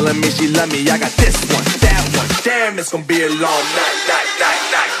boo telling me she love me. I got this one, that one. Damn, it's gonna be a long night.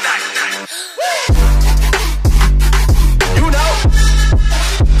 You know.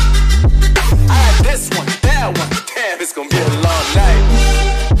 I got this one, that one. Damn, it's gonna be a long night.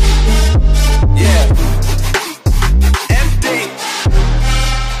 Yeah. MD,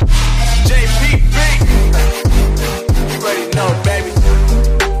 JPB. You already know, baby.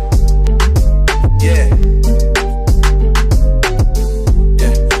 Yeah.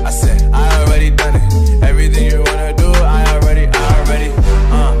 Yeah, I said, I already done it. Everything you wanna do, I already,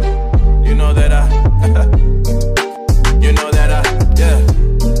 you know that you know that yeah.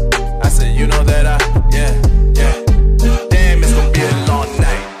 I said, you know that yeah. Damn, it's gonna be a long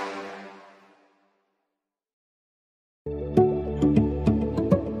night.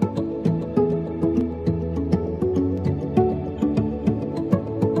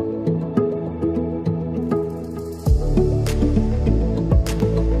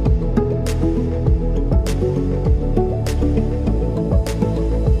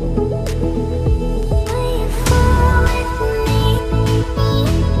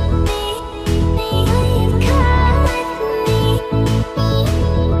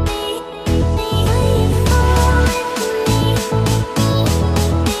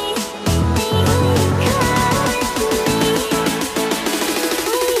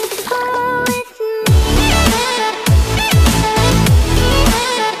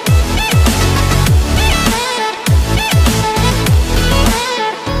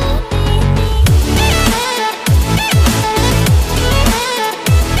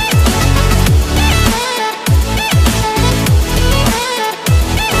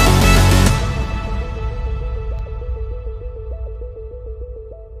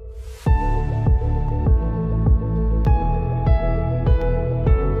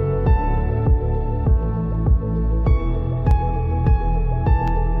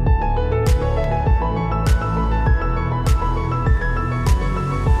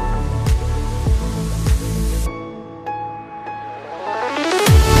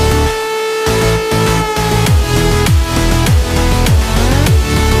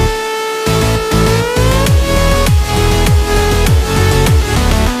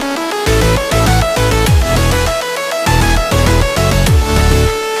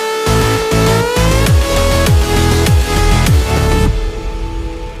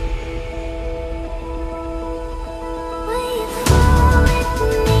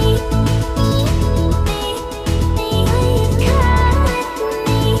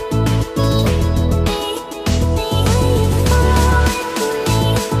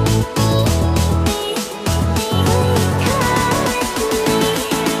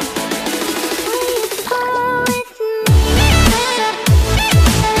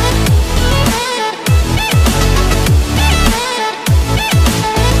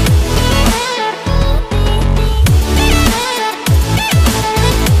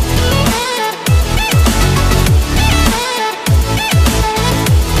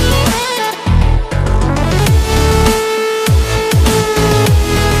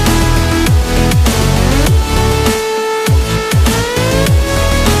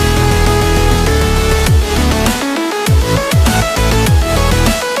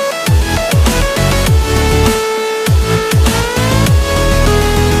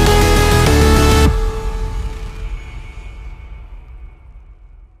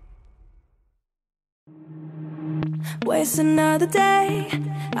 Waste another day,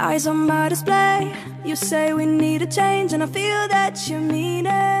 eyes on my display. You say we need a change and I feel that you mean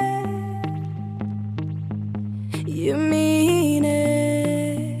it. you mean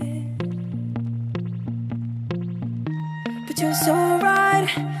it. But you're so right,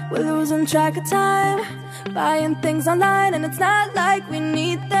 we're losing track of time, buying things online and it's not like we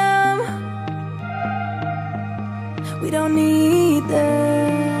need them. We don't need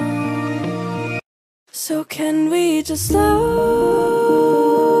them. So can we just slow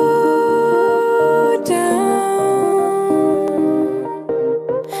down?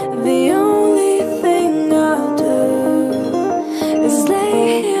 The only thing I'll do is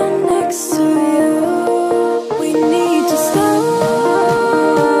lay here next to you. We need to slow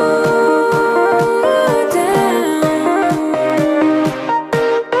down.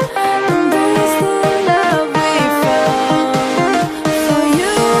 Embrace the love we found. For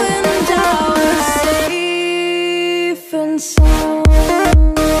you and I we're safe and sound.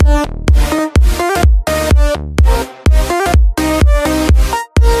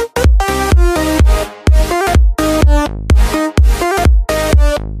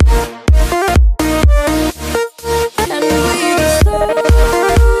 And we just slow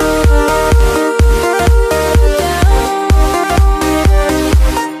down.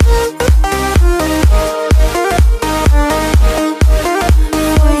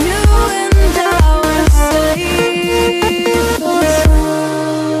 For you and I we're safe and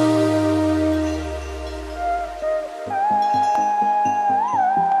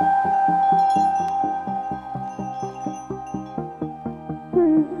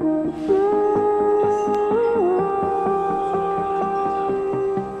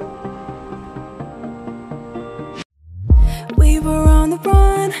we were on the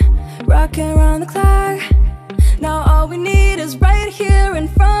run, rocking around the clock. Now all we need is right here in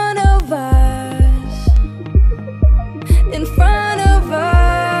front of us. In front of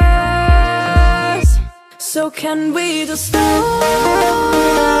us. So can we just slow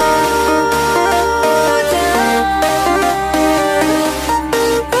down?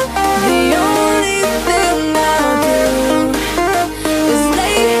 The only thing I'll do is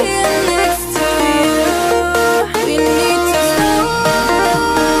lay here next to you. We need to slow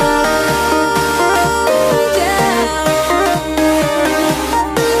down.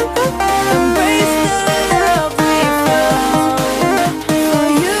 Embrace the love we found. For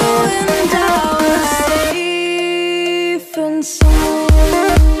you and I we're safe and sound.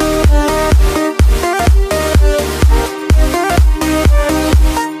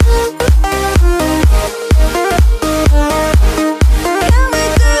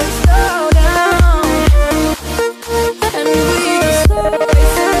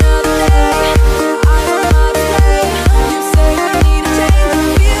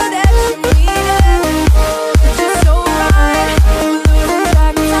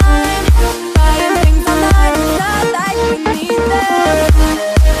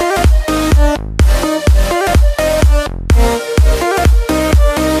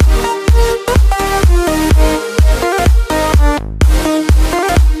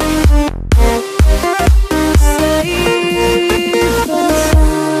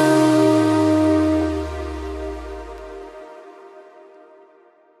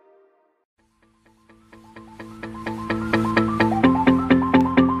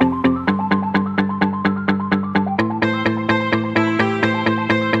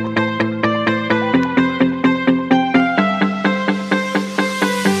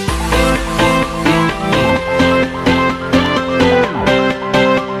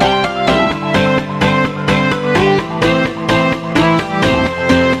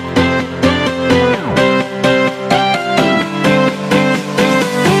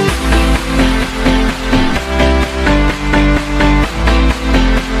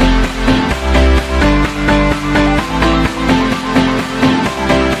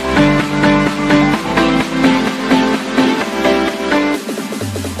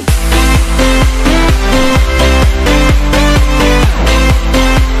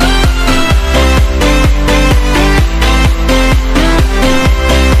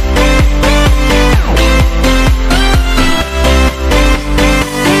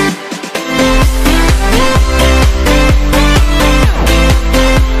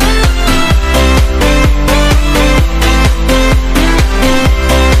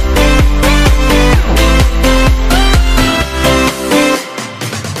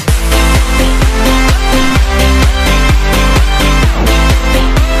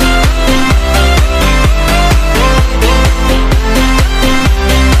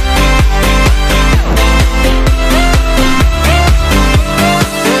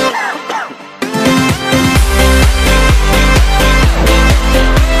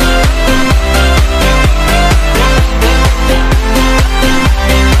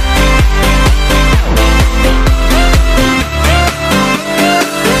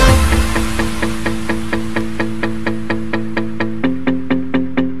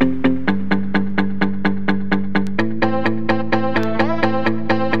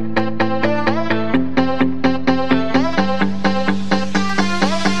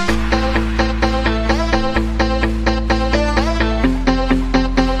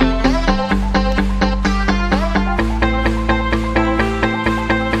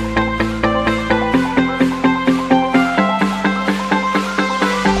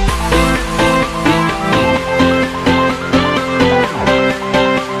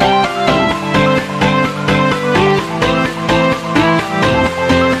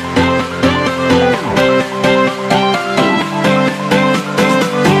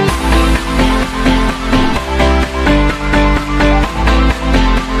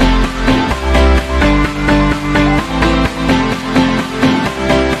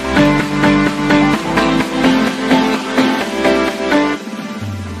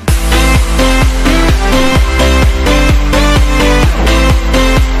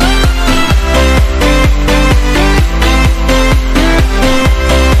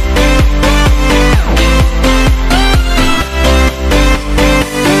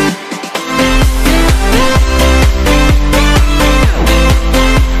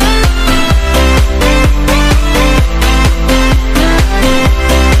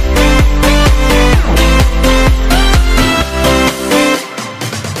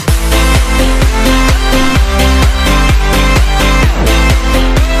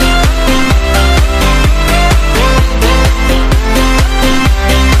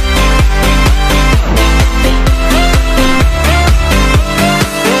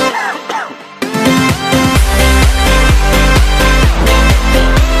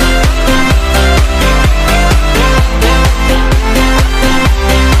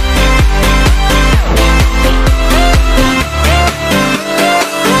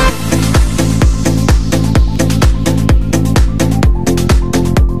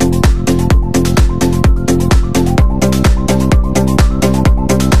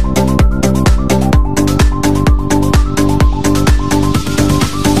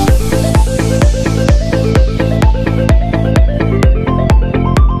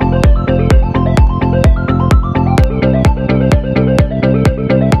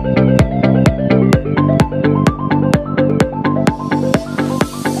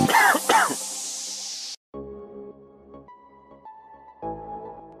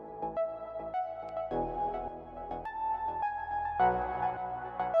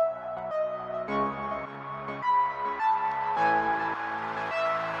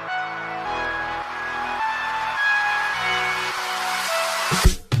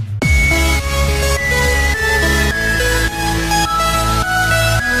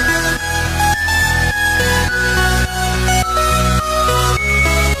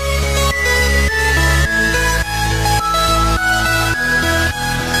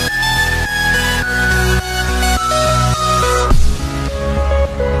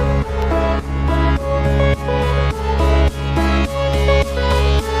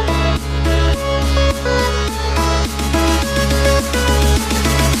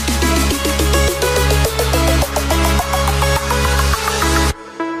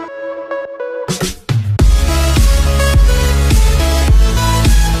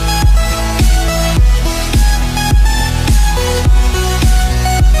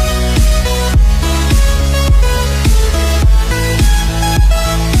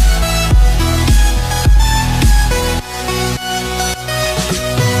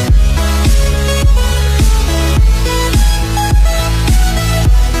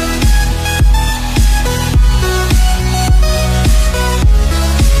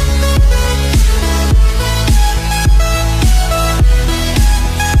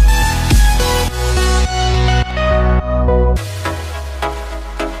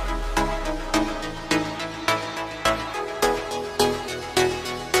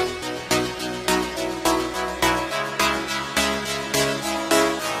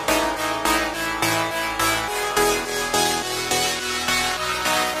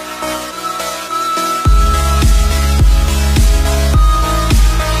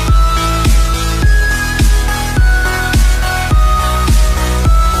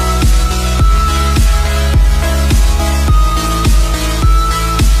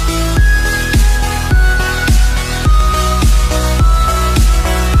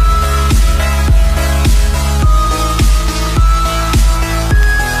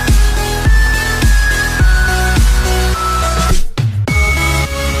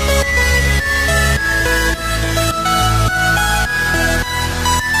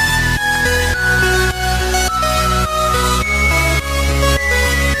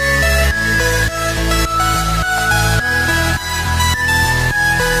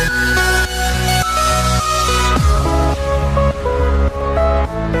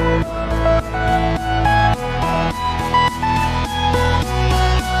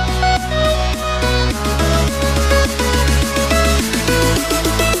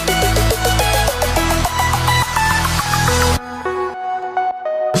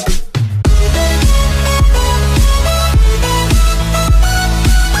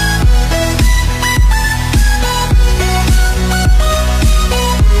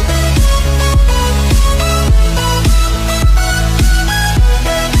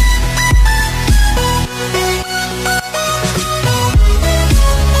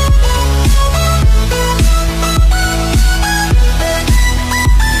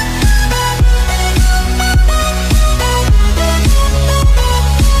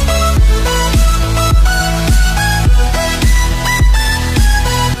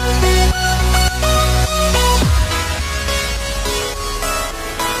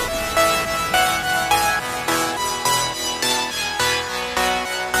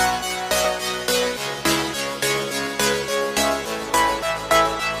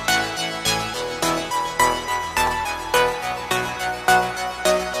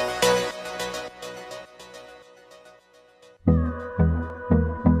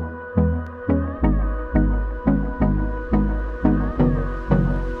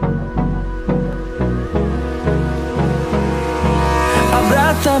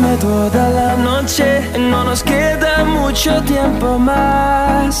 Dame toda la noche, no nos queda mucho tiempo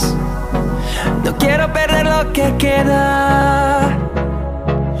más. No quiero perder lo que queda.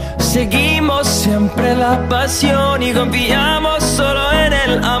 Seguimos siempre la pasión y confiamos solo en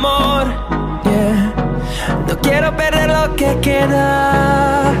el amor. Yeah. No quiero perder lo que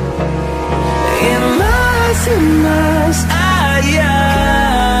queda. Y más allá,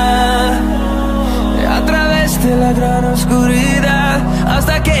 a través de la gran oscuridad,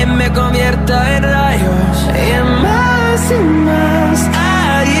 hasta que me convierta en rayos. Y más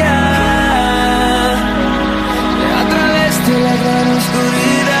allá, a través de la gran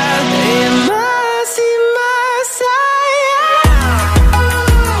oscuridad. Y más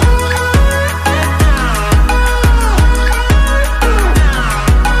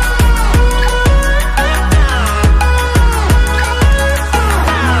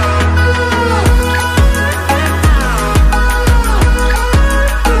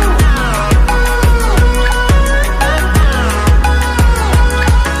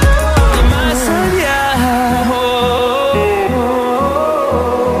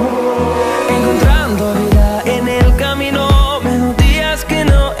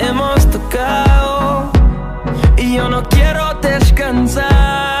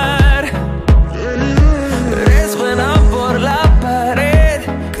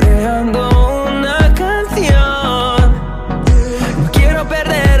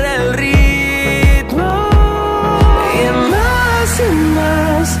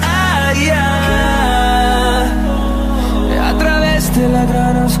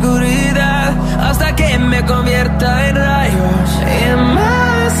convierta en rayos. Y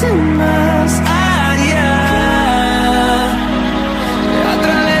más allá, a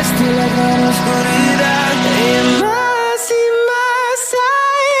través de la gran oscuridad. Y más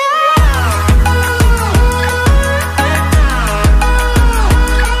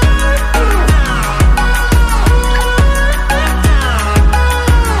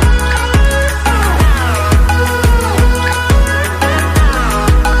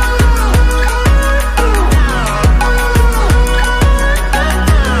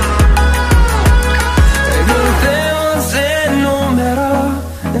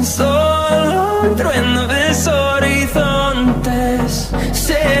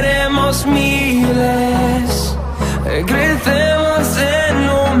crecemos en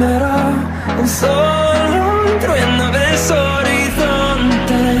número, en solo un trueno de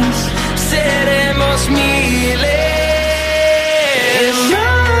horizontes. Seremos miles,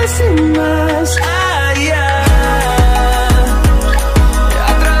 más allá, a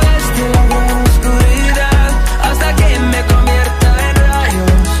través de la gran oscuridad, hasta que me convierta en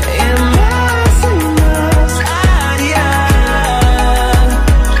rayos. Y más allá,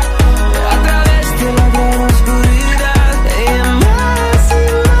 a través de la gran oscuridad.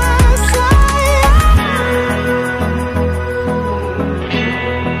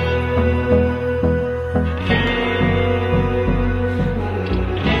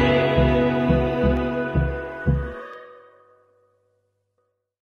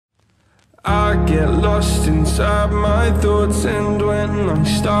 I get lost inside my thoughts, and when I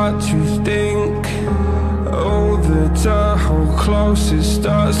start to think, oh, the tunnel closest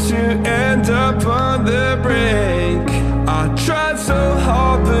starts to end up on the brink. I tried so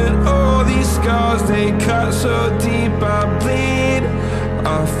hard, but all these scars, they cut so deep, I bleed.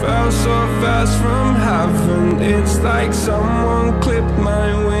 I fell so fast from heaven, it's like someone clipped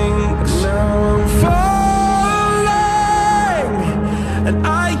my wings. Now I'm falling, and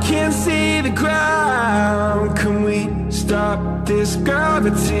I can't see the ground. Can we stop this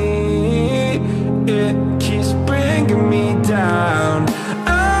gravity? It keeps bringing me down.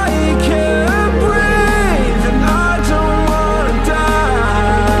 I can't breathe, and I don't wanna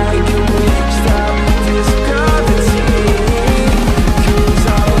die. Can we stop this gravity? 'Cause I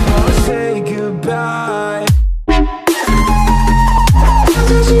don't wanna say goodbye.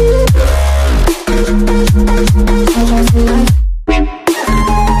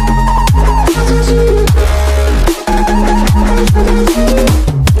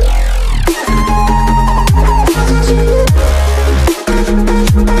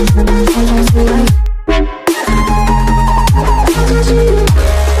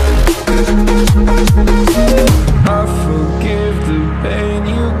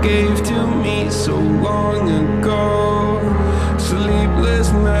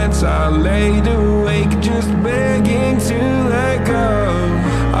 I laid awake just begging to let go.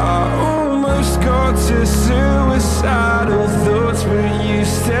 I almost got to suicidal thoughts, but you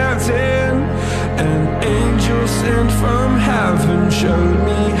stepped in. An angel sent from heaven showed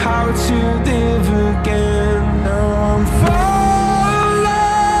me how to live again. Now I'm falling,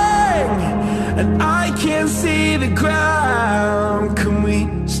 can't see the ground. Can we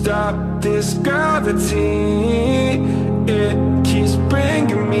stop this gravity? It keeps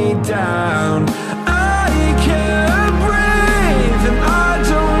bringing me down. I can't breathe and I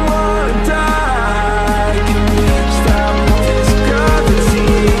don't wanna die. Can we stop this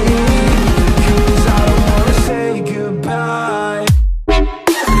gravity? 'Cause I don't wanna say goodbye.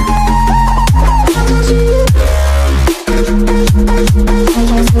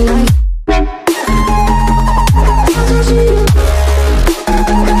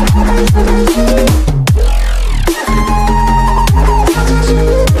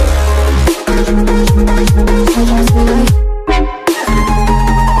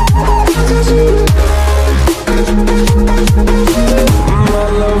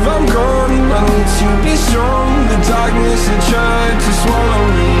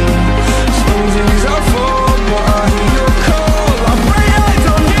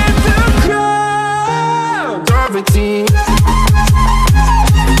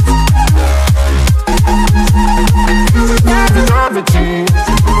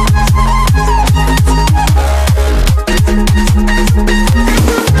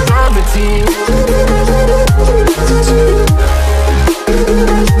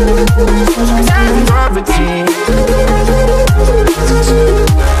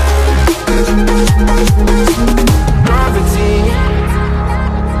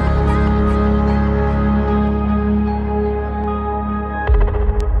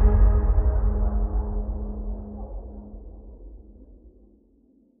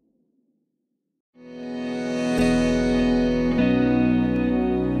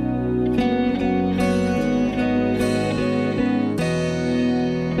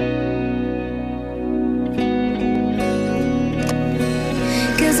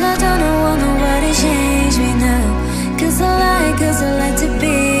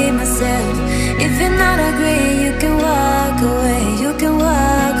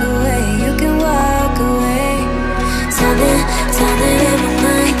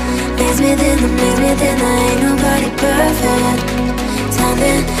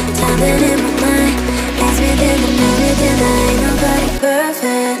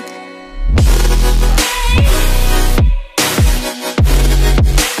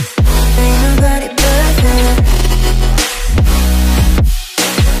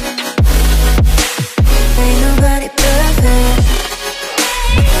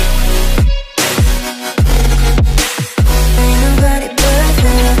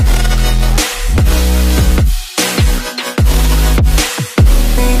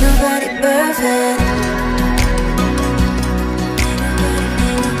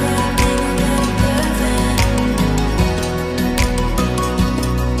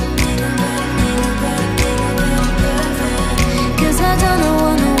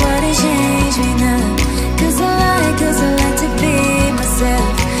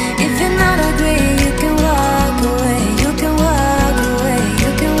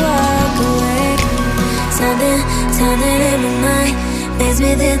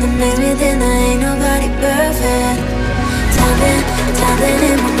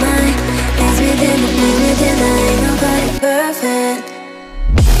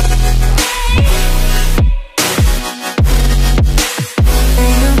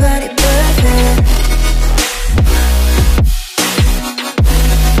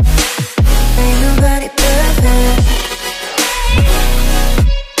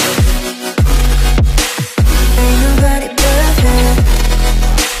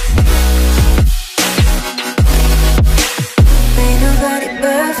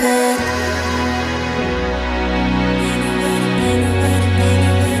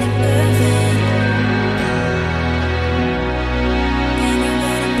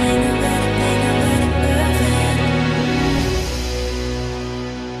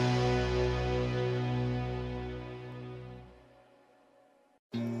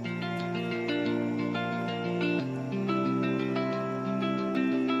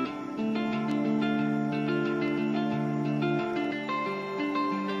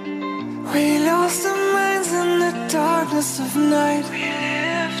 We lost our minds in the darkness of night. We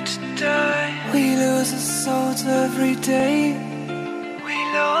live to die. We lose our souls every day. We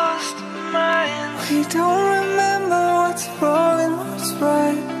lost our minds. We don't remember what's wrong and what's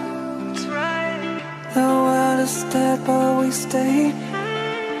right. What's right. The world is dead but we stay.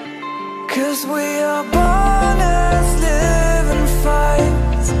 'Cause we are born as living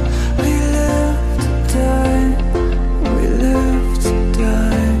fights. We live to die. We live to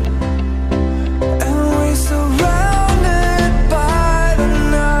die. Surrounded by the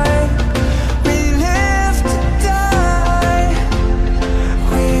night, we live to die.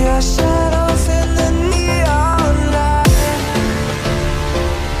 We are shadows in the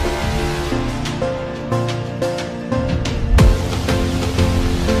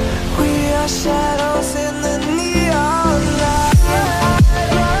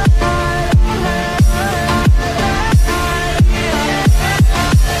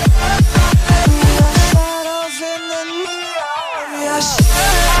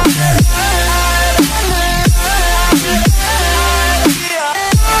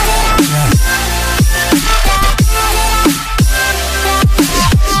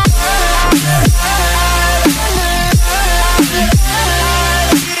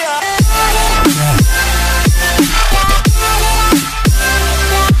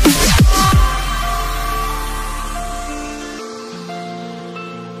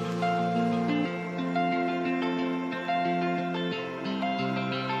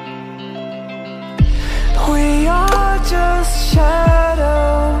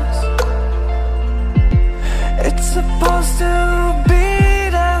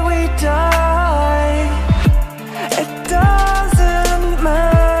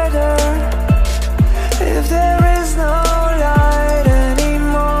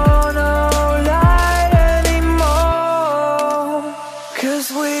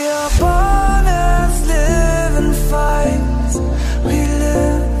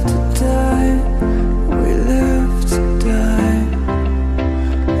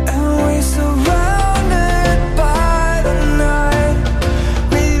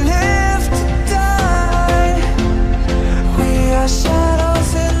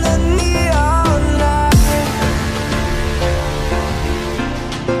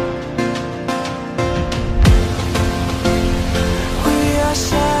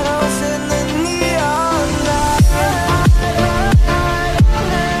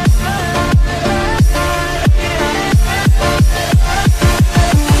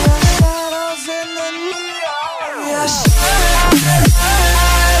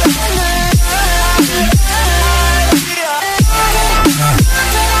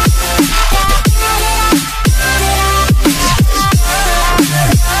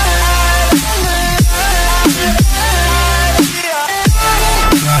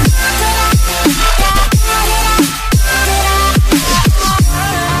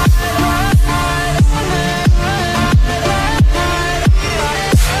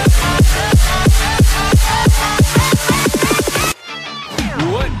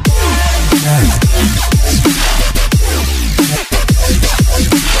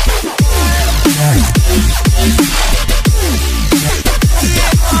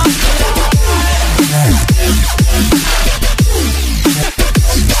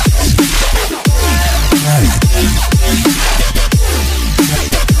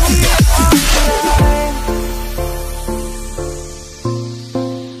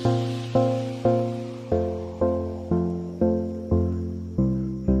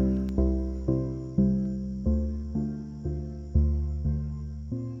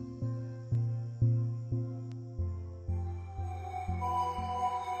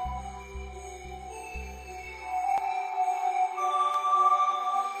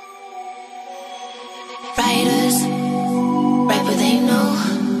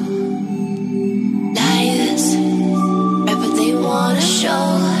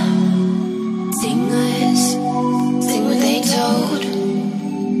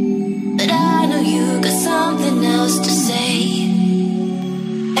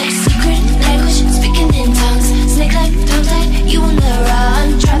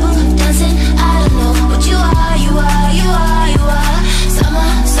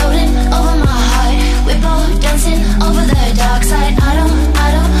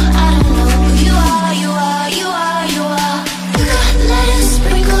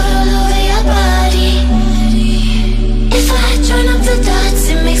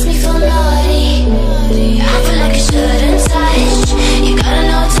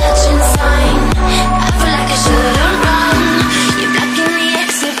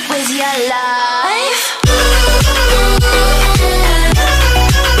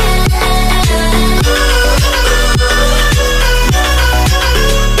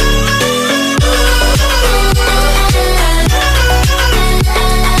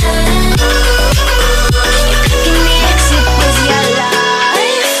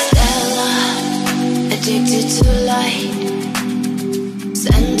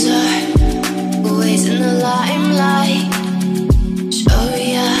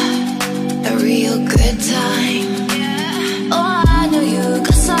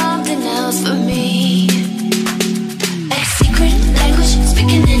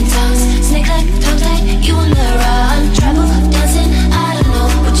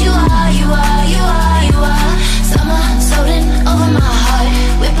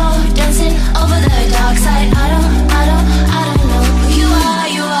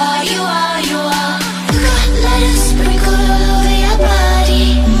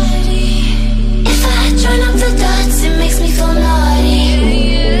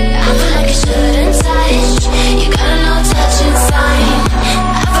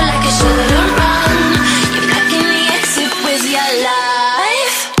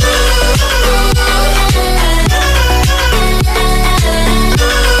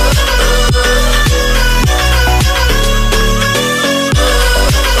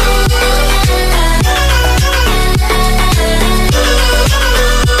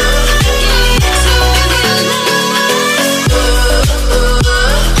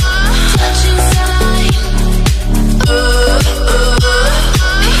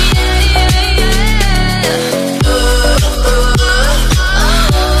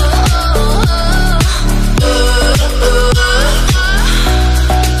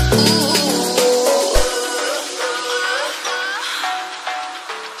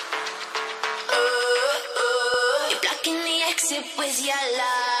is your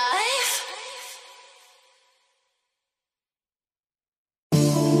life.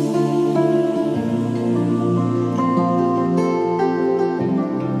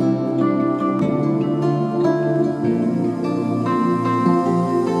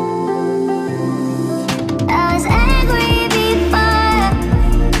 I was angry before,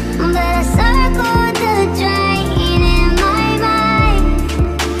 but I circled the drain in my mind.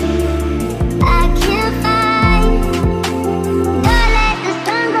 I can't find. Don't let the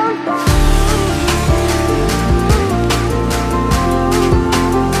sun go down.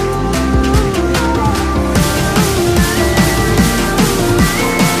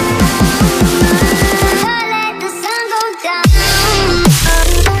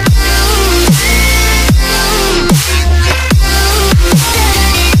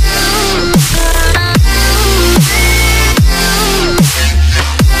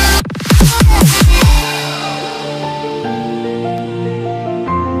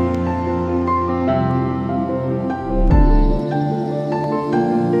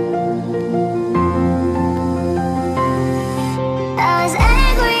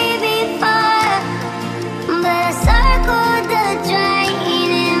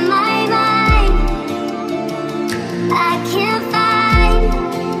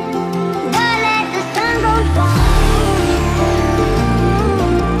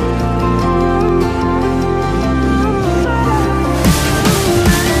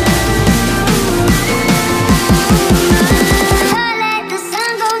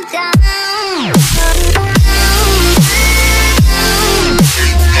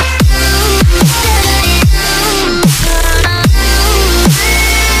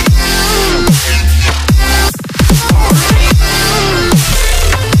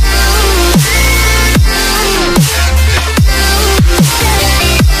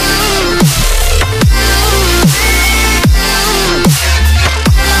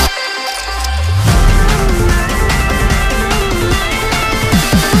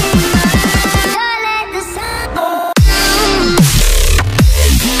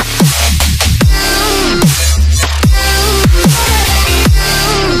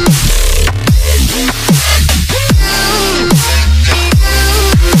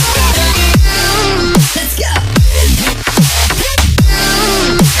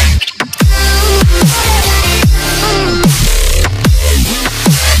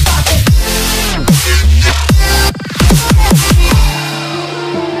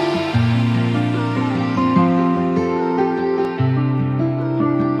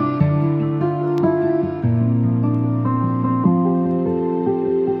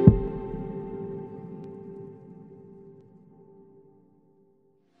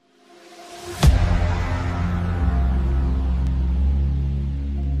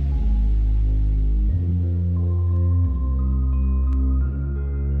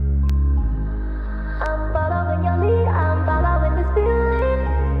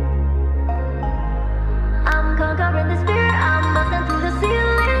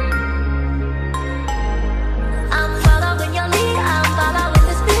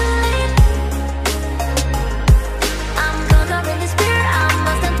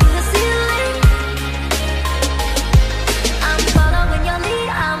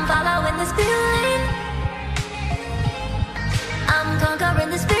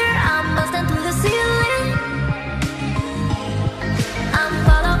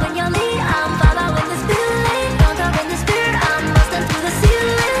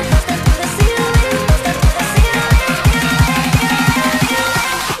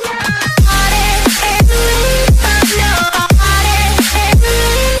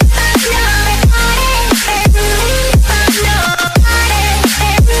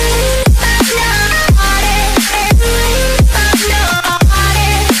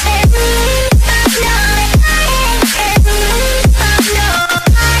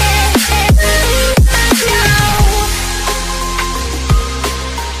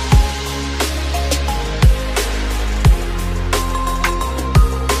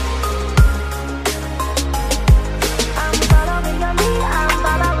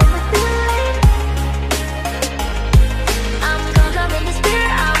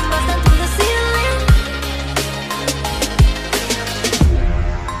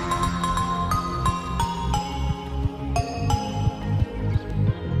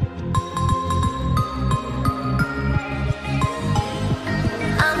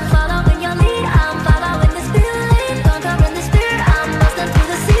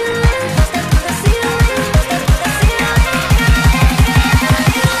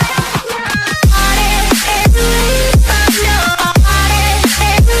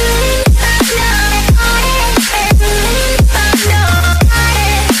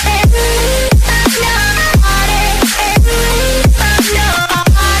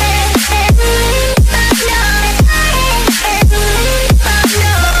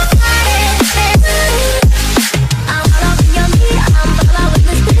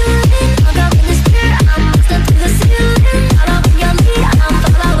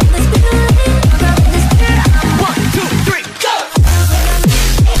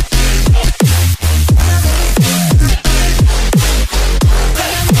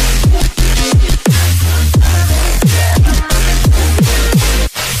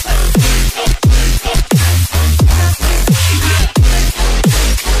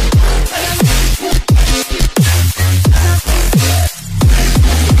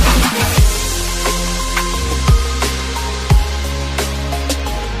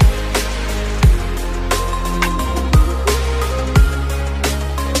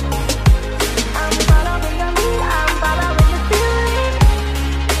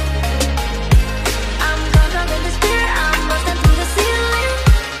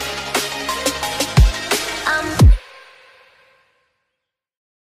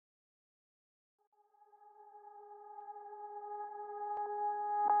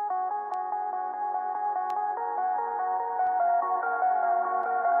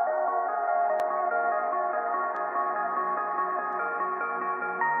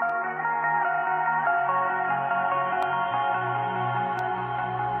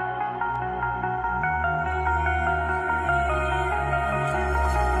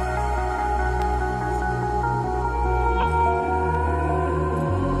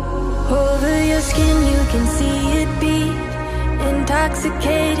 can see it beat,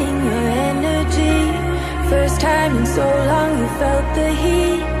 intoxicating your energy. First time in so long you felt the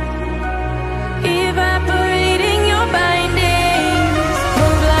heat, evaporating your bindings.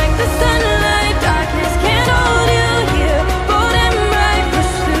 Move like the sunlight, darkness can't hold you here. Bold and bright,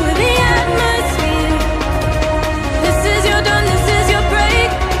 push through the atmosphere. This is your dawn, this is your break.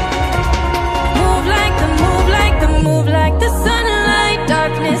 Move like the, move like the, move like the sunlight,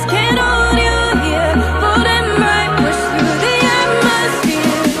 darkness can't hold you here. Bold and bright, push through the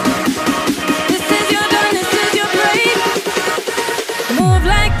atmosphere. This is your dawn, this is your break. Move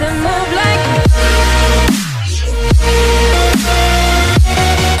like the, move like the.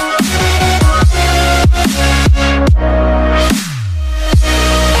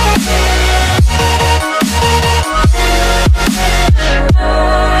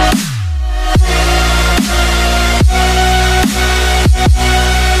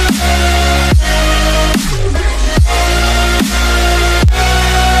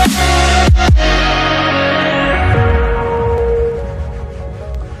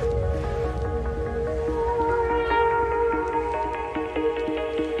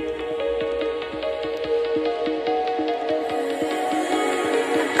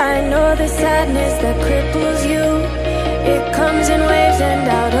 I know the sadness that cripples you. It comes in waves and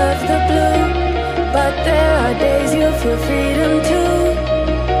out of the blue. But there are days you feel freedom too.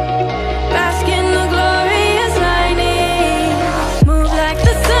 Bask in the glorious lightning. Move like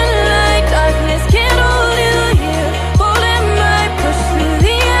the sunlight, darkness can't hold you here. Bold and bright, push through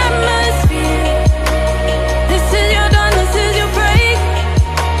the atmosphere. This is your dawn, this is your break.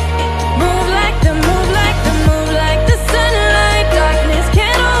 Move like the, move like the, move like the sunlight, darkness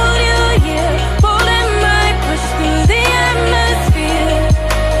can't hold you here. Bold and bright, push through the atmosphere.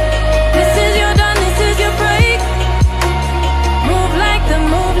 This is your dawn, this is your break. Move like the,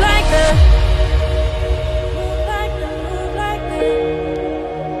 move like the, move like the, move like the,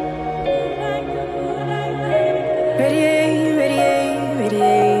 move like the, move like the. Radiate, radiate,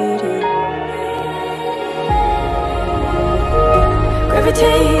 radiate.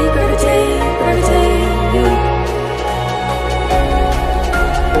 Gravitate, gravitate, gravitate.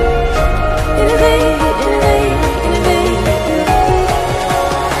 Innovate, innovate, innovate.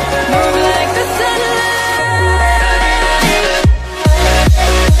 Move like the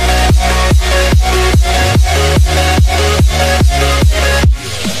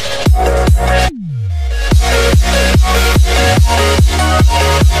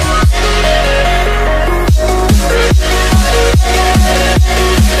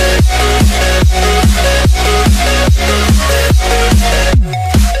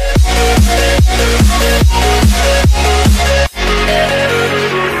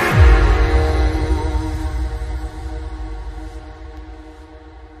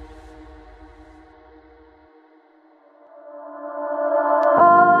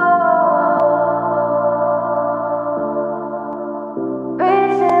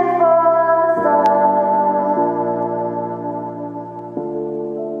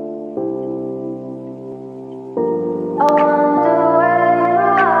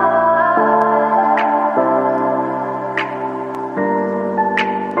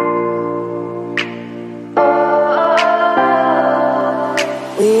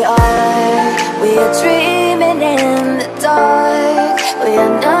We are dreaming in the dark. We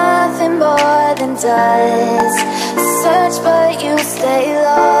are nothing more than dust. Search but you stay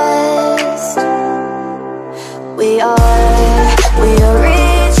lost. We are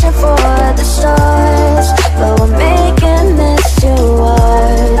reaching for the stars, but we're making this too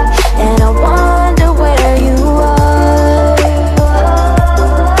hard. And I wonder where you are.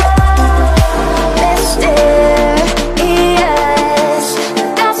 Mysterious,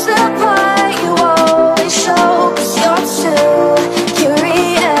 that's the part you always show. 'Cause you're too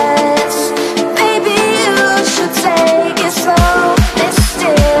curious. Maybe you should take it slow.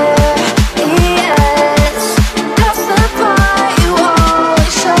 Mysterious, that's the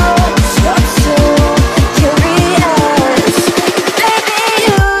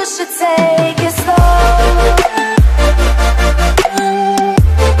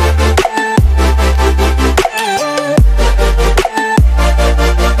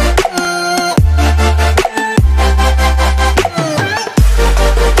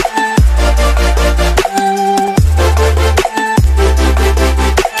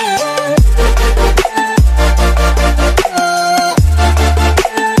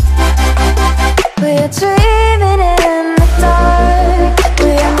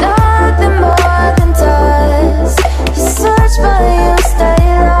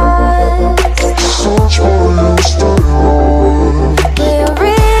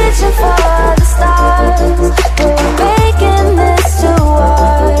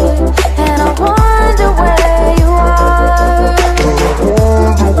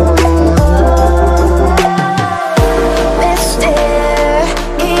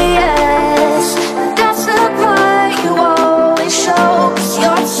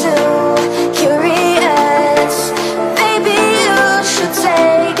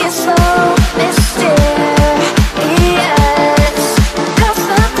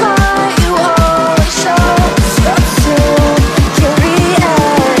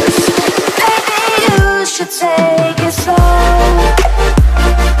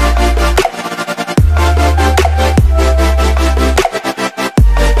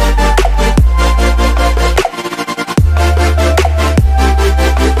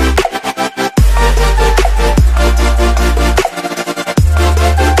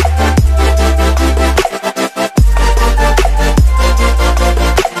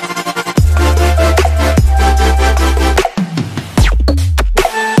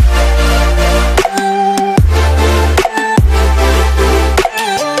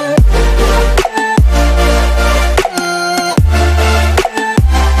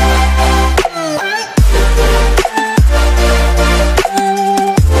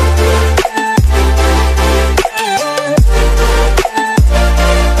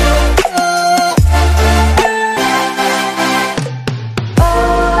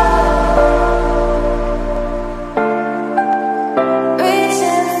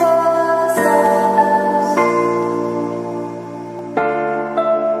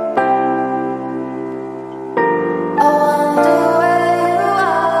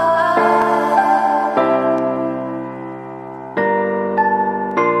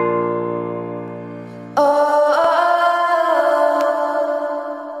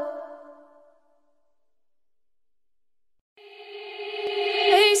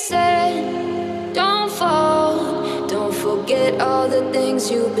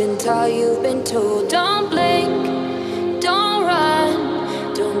been taught, you've been told. Don't blink, don't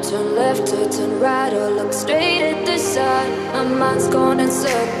run, don't turn left or turn right or look straight at the sun. My mind's going in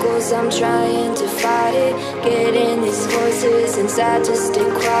circles, I'm trying to fight it. Getting these voices inside to stay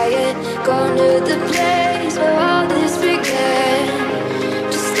quiet. Going to the place where all this began.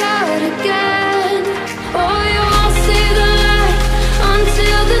 Just start again. Oh, you won't see the light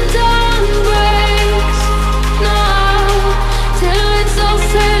until the dawn breaks. No, till it's all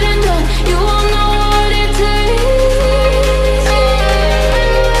said and done, you won't know what it takes.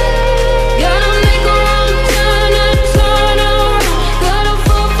 Gotta make a wrong turn and turn around. Gotta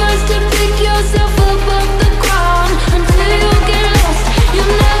fall fast to pick yourself up off the ground. Until you get lost,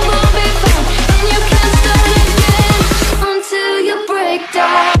 you'll never be found. And you can't start again until you break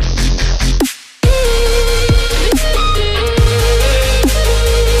down.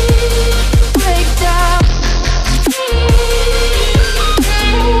 Break down.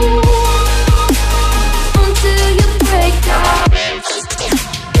 Until you break down.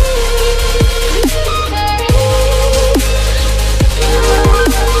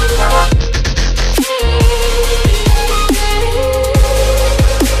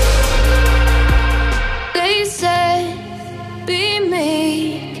 They said, be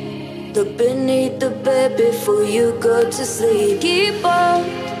meek. Look beneath the bed before you go to sleep. Keep on,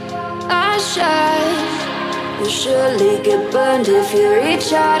 I shine. You'll surely get burned if you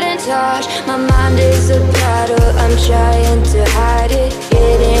reach out and touch. My mind is a battle, I'm trying to hide it.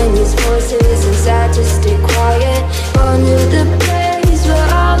 Getting these voices inside to stay quiet. Going to the place where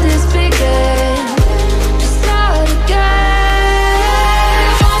all this began. Just start again.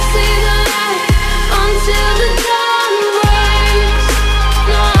 You won't see the light until the dawn breaks.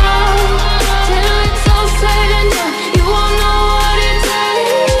 No, till it's all said and done, you won't know what it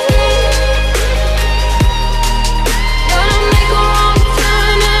takes. Gotta make a wrong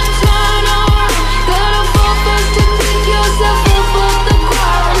turn and turn around. Gotta fall fast to pick yourself up off the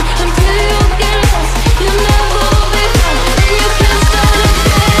ground. Until you get lost, you'll never be found. And you can't start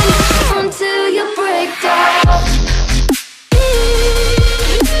again until you break down.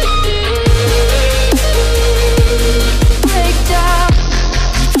 Break down.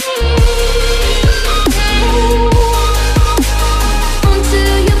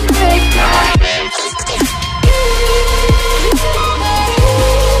 Until you break down.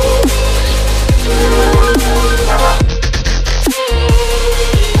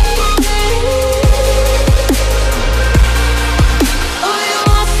 Oh, you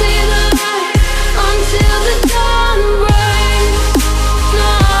won't see the light until the dawn breaks.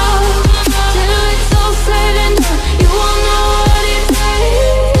 No, till it's all said and done, you won't know what it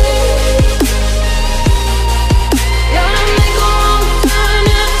takes. Gotta make a wrong turn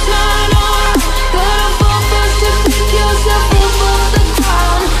and turn around. Gotta fall fast to pick yourself up off the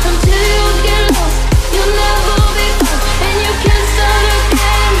ground. Until you get lost, you'll never be found. And you can't start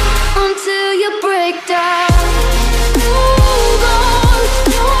again until you break down. Hold on,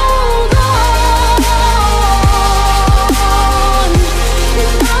 hold on.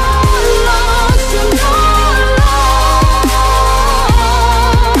 You're not lost, you're not lost.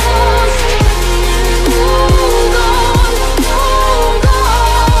 Hold on, hold on.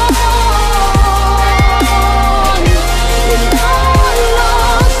 You're not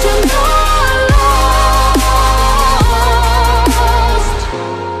lost, you're not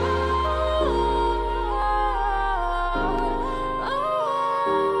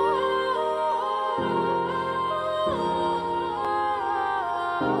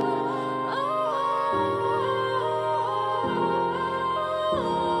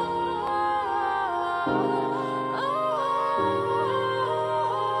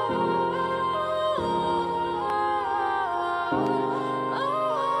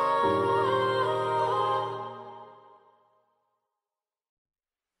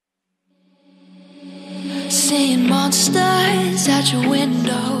seeing monsters out your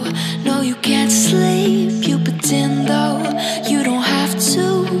window. No, you can't sleep, you pretend though. You don't have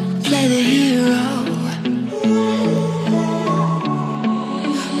to play the hero.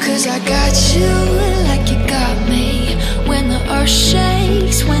 'Cause I got you like you got me. When the earth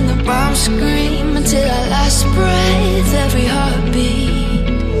shakes, when the bombs scream, until our last breath, every heartbeat.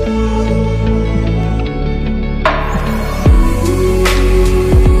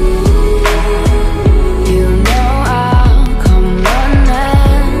 You know I'll come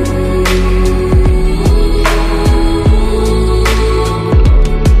running.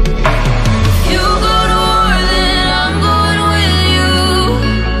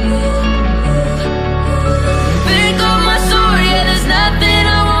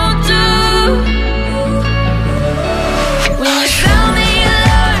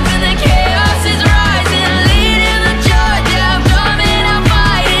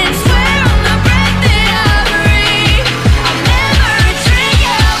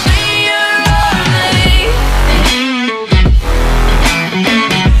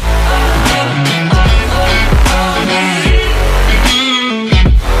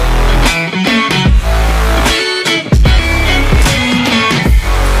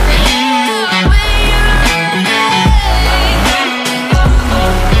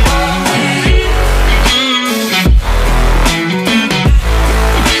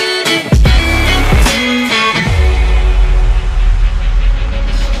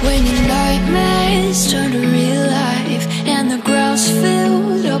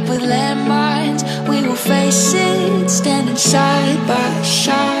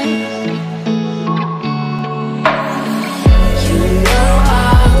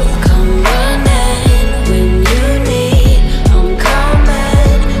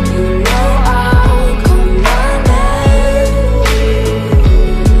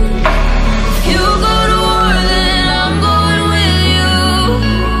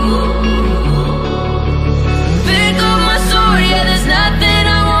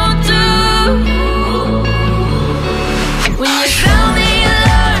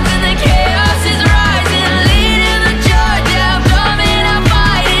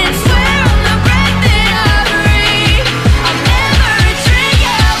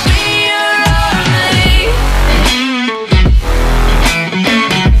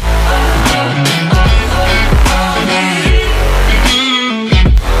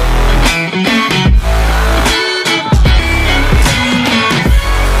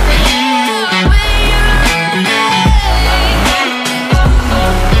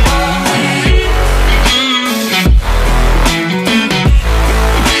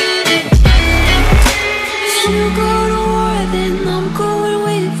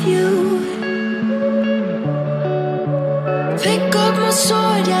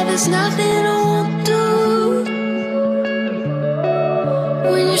 lie, there's nothing I won't do.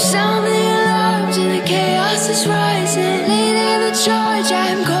 When you sound the alarms and the chaos is rising, leading the charge,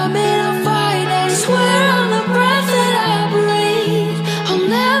 I'm coming, I'll fight. And swear on the breath that I breathe, I'll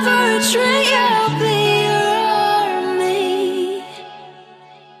never retreat, yeah, I'll be your army.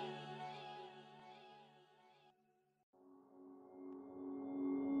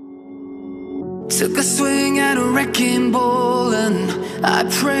 Took a swing at a wrecking ball and I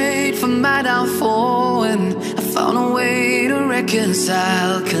prayed for my downfall, and I found a way to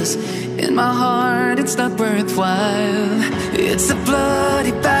reconcile, 'cause in my heart it's not worthwhile. It's a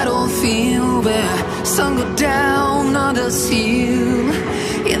bloody battlefield where some go down, others heal.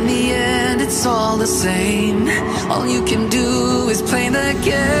 In the end it's all the same. All you can do is play the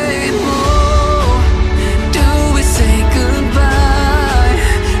game. Oh, do we say goodbye?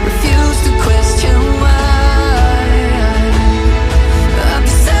 Refuse to question why. I'm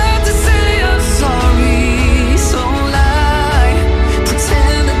sad to say I'm sorry, so lie.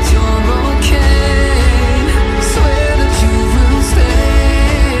 Pretend that you're okay. Swear that you will stay.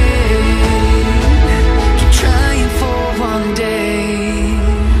 Keep trying for one day.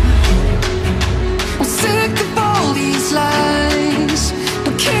 I'm sick of all these lies.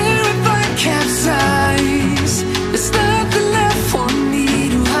 Don't care if I capsize. There's nothing left for me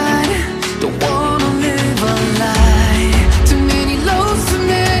to hide. Don't wanna live a lie. Too many lows, too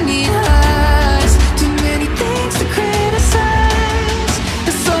many highs. Too many things to criticize.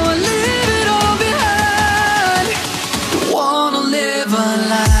 And so I leave it all behind. Don't wanna live a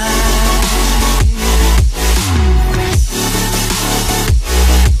lie.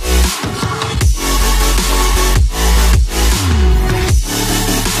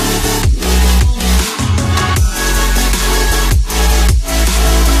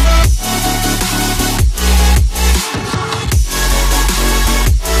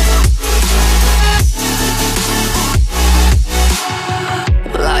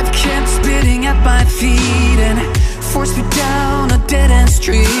 Life kept spitting at my feet and forced me down a dead-end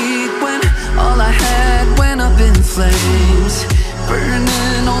street, when all I had went up in flames,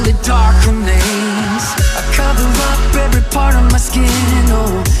 burning only dark remains. I cover up every part of my skin,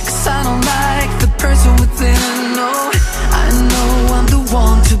 oh, 'cause I don't like the person within. Oh, I know I'm the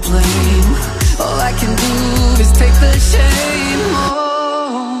one to blame. All I can do is take the shame.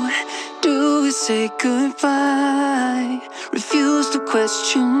 Oh, do we say goodbye? Refuse to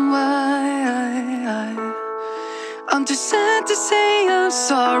question why. I'm too sad to say I'm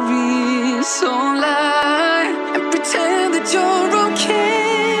sorry, so lie and pretend that you're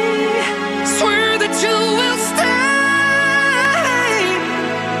okay. Swear that you will stay.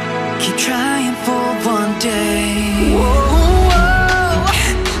 Keep trying for one day. Whoa,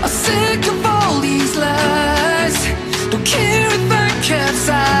 I'm sick of all these lies. Don't care if I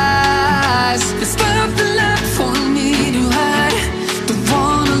capsize. There's nothing left for me to hide. Don't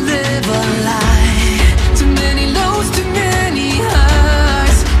wanna live a lie. Too many lows, too many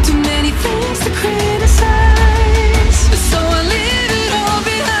highs. Too many things to criticize. So I leave it all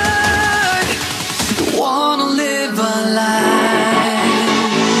behind. Don't wanna live a lie.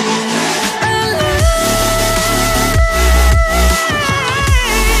 A lie.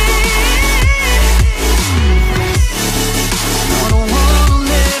 I don't wanna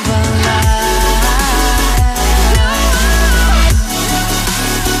live a lie.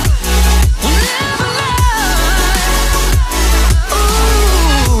 Live a lie.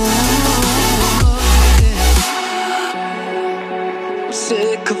 Ooh. I'm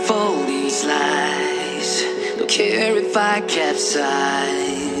sick of all these lies. Don't care if I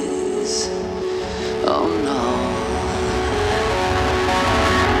capsize. Oh no.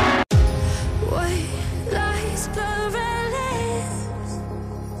 White lies, blurry lips,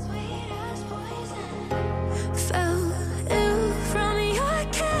 sweet as poison. Fell ill from your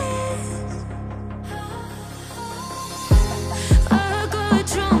kiss. I got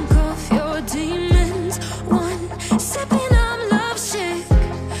drunk off your demons. One sipping, I'm lovesick.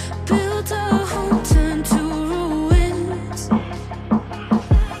 Built a home, turned to ruins.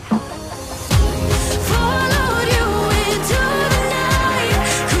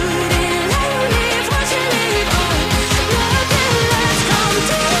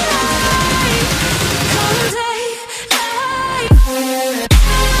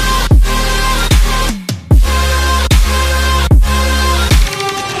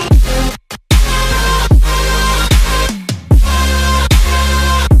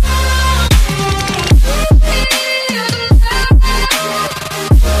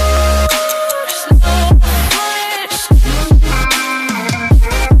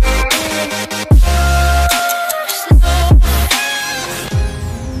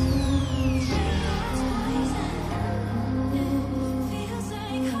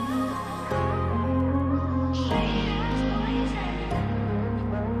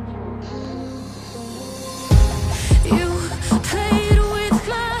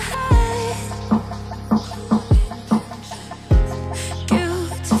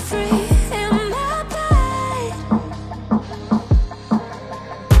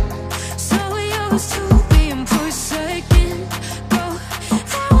 used to being forsaken. Go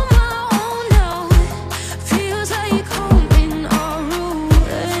on my own now. Feels like home in our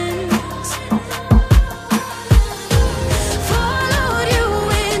ruins. Followed you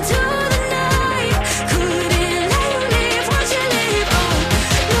into the night. Couldn't let you leave once you leave. Oh,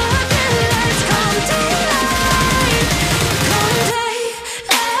 nothing less. Come daylight. Come daylight.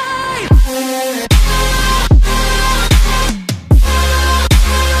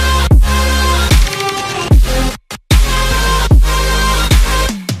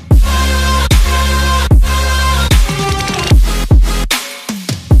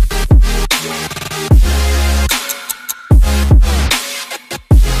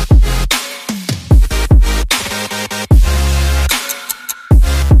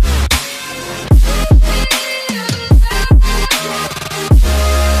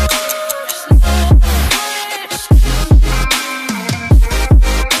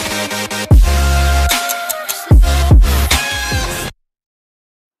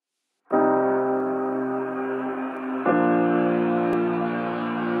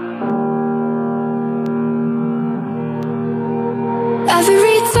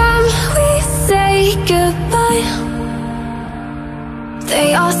 Every time we say goodbye, they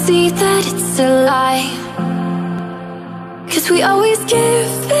all see that it's a lie. 'Cause we always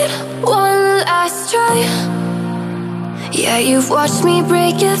give it one last try. Yeah, you've watched me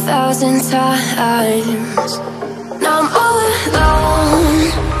break 1,000 times. Now I'm all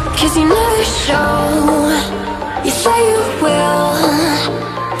alone, 'cause you never show. You say you will,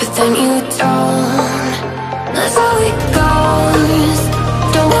 but then you don't. That's how it goes.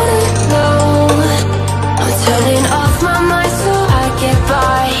 Don't wanna know. I'm turning off my mind so I get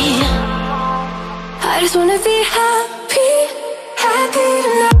by. I just wanna be happy, happy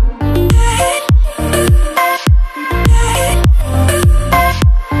tonight.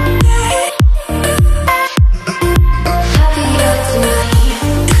 Happier tonight.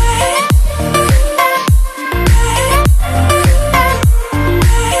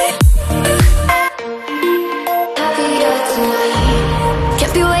 Happier tonight.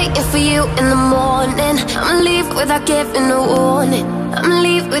 Can't be waiting for you in the morning. I'ma leave without giving a warning. I'ma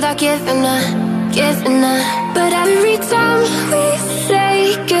leave without giving a. But every time we say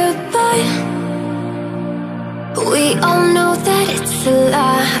goodbye, we all know that it's a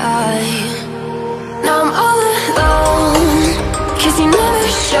lie. Now I'm all alone, 'cause you never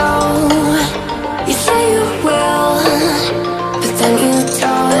show. You say you will, but then you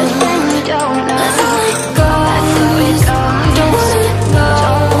don't. That's how it goes. Don't wanna know.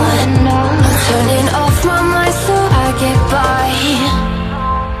 I'm turning off my mind so I get by.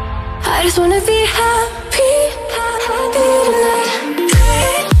 I just wanna be happy, happy tonight.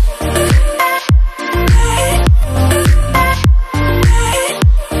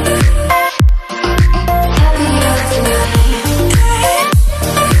 Happier tonight.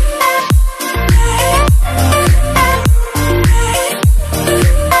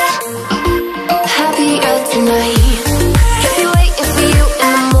 Happier tonight. Can't be waiting for you in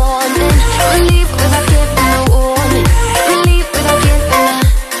the morning. I'ma leave without giving a warning. I'ma leave without giving a.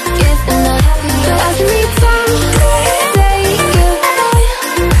 But every time we say goodbye,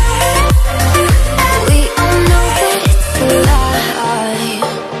 we all know that it's a lie.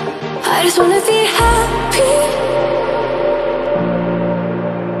 I just wanna be happy.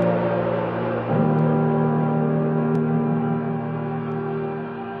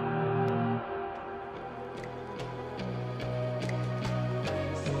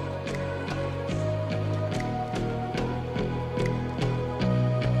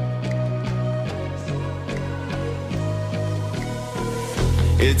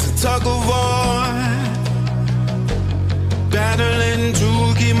 It's a tug of war, battling to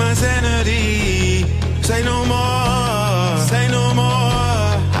keep my sanity. Say no more, say no more.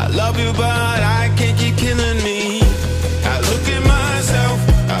 I love you, but I can't keep killing me. I look at myself,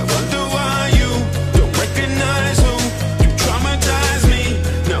 I wonder why you don't recognize who you traumatize me.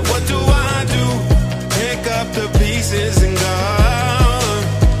 Now what do? Pick up the pieces and go.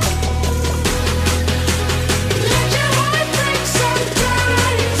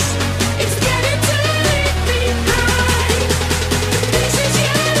 Sometimes it's better to leave behind. This is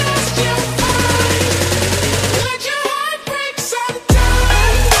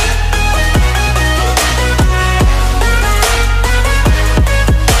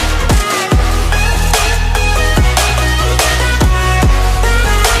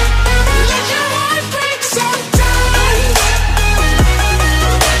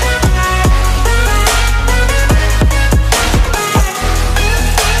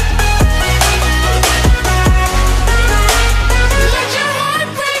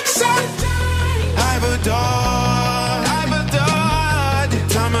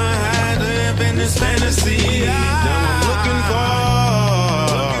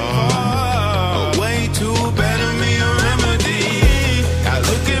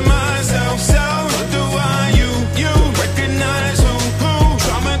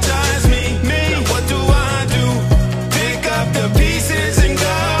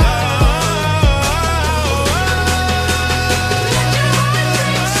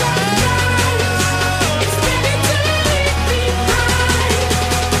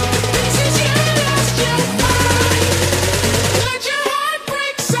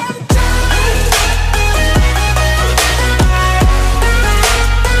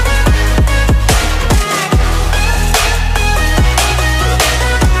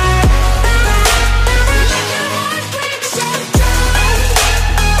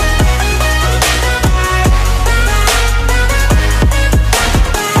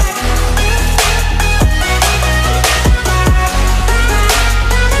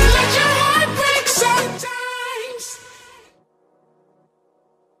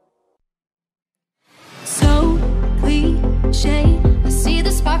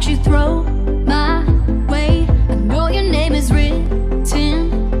throw my way. I know your name is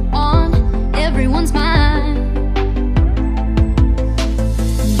written on everyone's mind.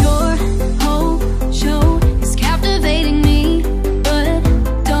 Your whole show is captivating me, but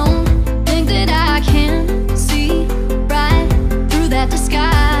don't think that I can see right through that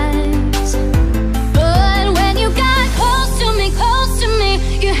disguise. But when you got close to me,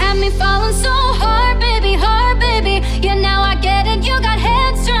 you had me falling so hard, baby, hard, baby. Yeah, now I get it, you got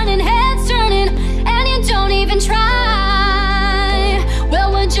heads turning,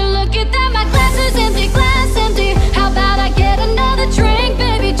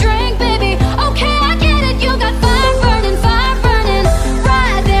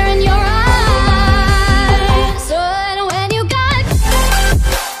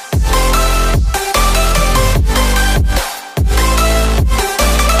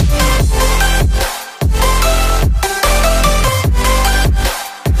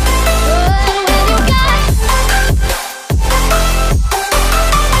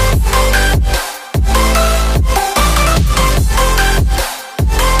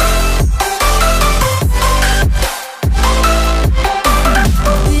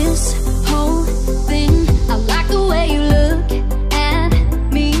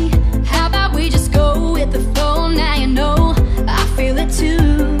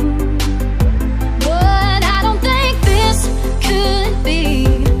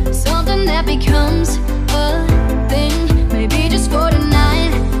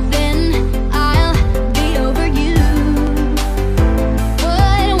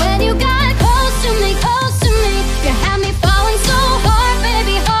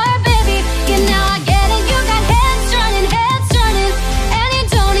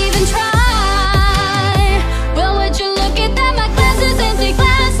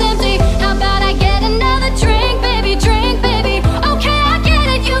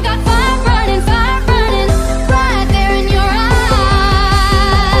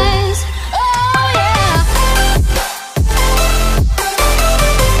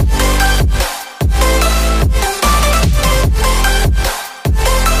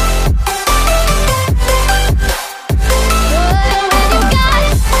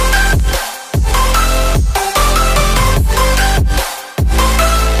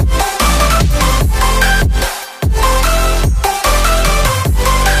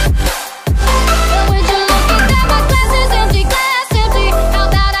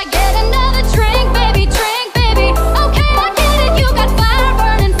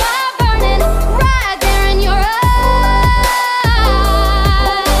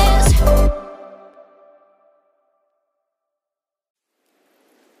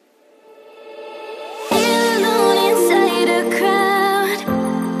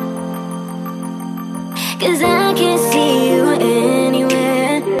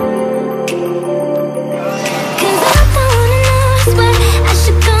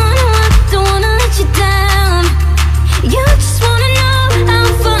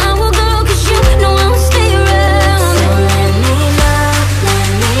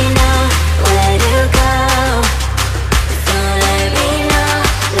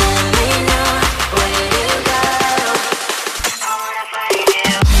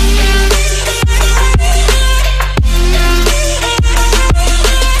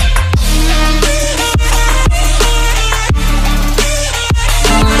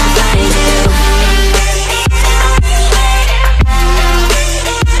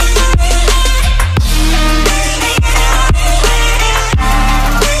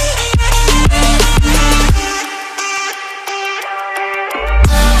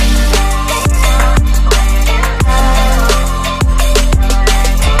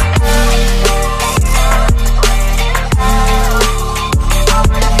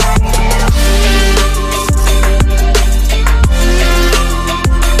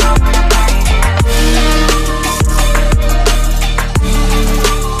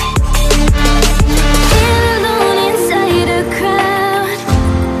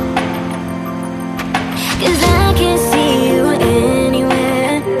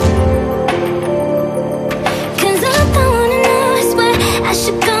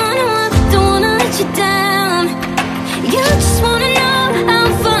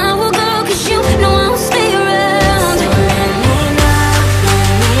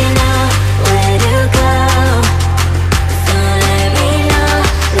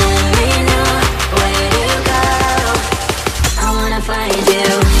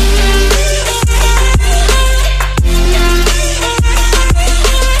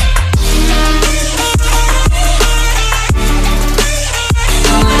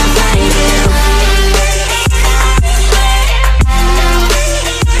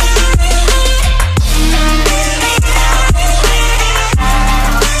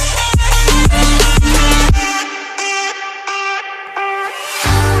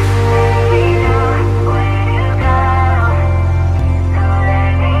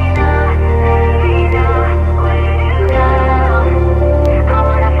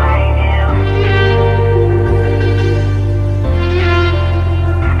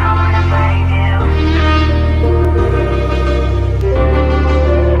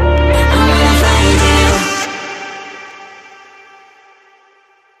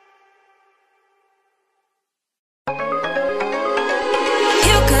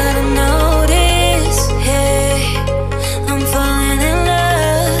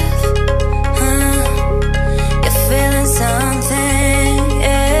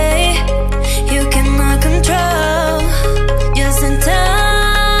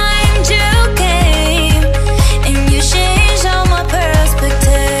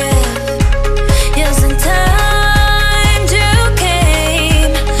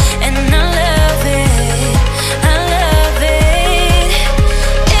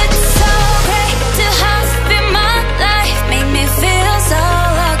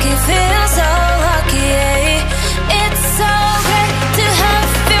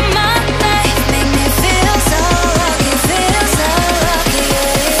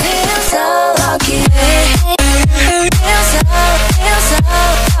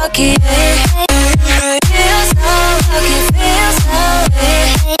 lucky. Feel so lucky, feel so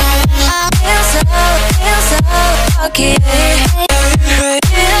lucky. Feel so lucky.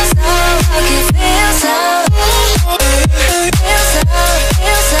 Feel so lucky, feel so lucky. Feel so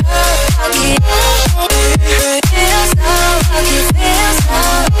lucky. Feel so lucky, feel so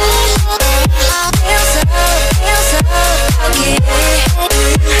lucky. Feel so lucky.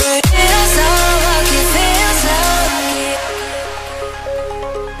 Feel so lucky, feel so lucky.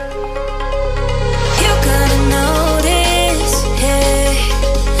 You gotta notice, yeah,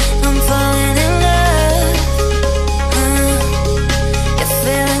 I'm falling in love. You're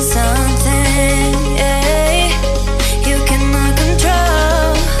feeling something, yeah, you cannot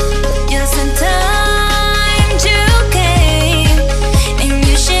control. Yes, sometimes you came and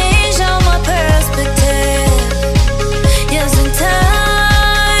you changed all my perspective. Yes,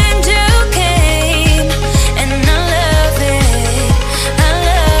 sometimes you came and I love it, I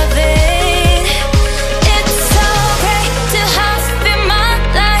love it. It's so great to have you in my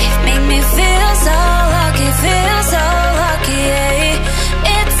life, make me feel so lucky, yeah.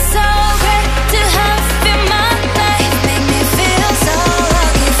 It's so great to have you in my life, make me feel so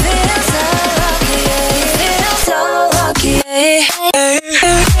lucky, yeah. Feel so lucky, yeah.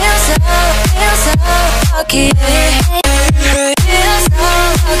 Feel so lucky, yeah. Feel so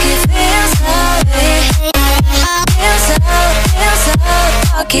lucky, feel so lucky. Feel so lucky,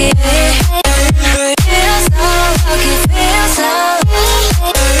 yeah. Feel so lucky, feel so lucky.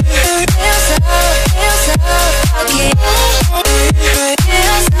 Feel so lucky.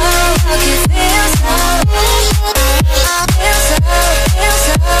 Feel so lucky, feel so lucky. Feel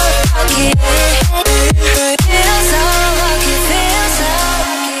so lucky. Feel so lucky, feel so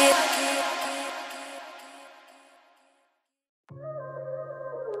lucky.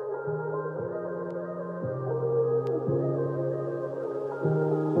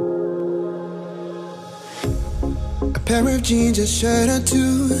 A pair of jeans, a shirt or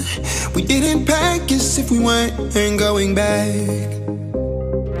two. We didn't pack as if we weren't going back.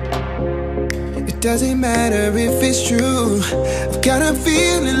 It doesn't matter if it's true. I've got a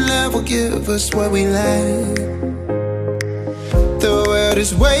feeling love will give us what we lack. The world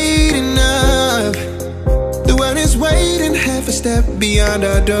is waiting up. The world is waiting half a step beyond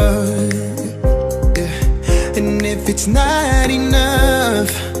our door. Yeah. And if it's not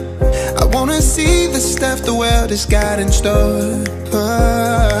enough, I wanna see the stuff the world has got in store.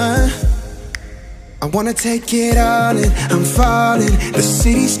 I wanna take it all in, I'm falling. The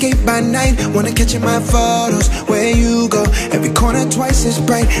cityscape by night, wanna catch in my photos. Where you go, every corner twice as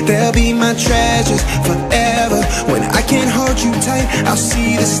bright. They'll be my treasures forever. When I can't hold you tight, I'll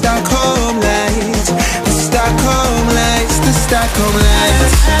see the Stockholm lights. The Stockholm lights, the Stockholm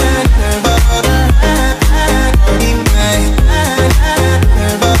lights.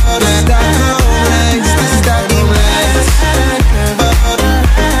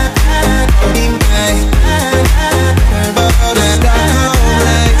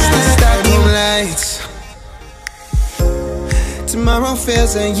 Tomorrow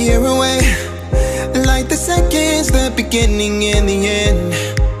feels a year away, like the seconds, the beginning and the end.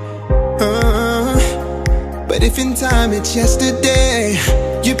 But if in time it's yesterday,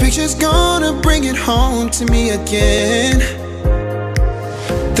 your picture's gonna bring it home to me again.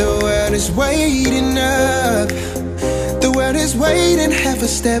 The world is waiting up. The world is waiting half a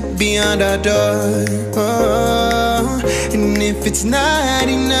step beyond our door. And if it's not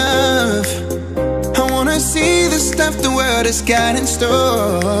enough, I wanna see the stuff the world has got in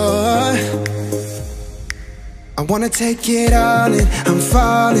store. I wanna take it all in, I'm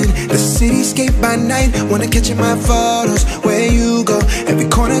falling. The cityscape by night, wanna catch in my photos. Where you go, every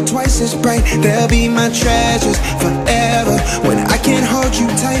corner twice as bright. They'll be my treasures forever. When I can't hold you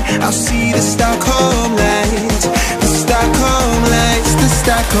tight, I'll see the Stockholm lights. The Stockholm lights, the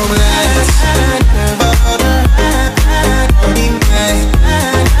Stockholm lights.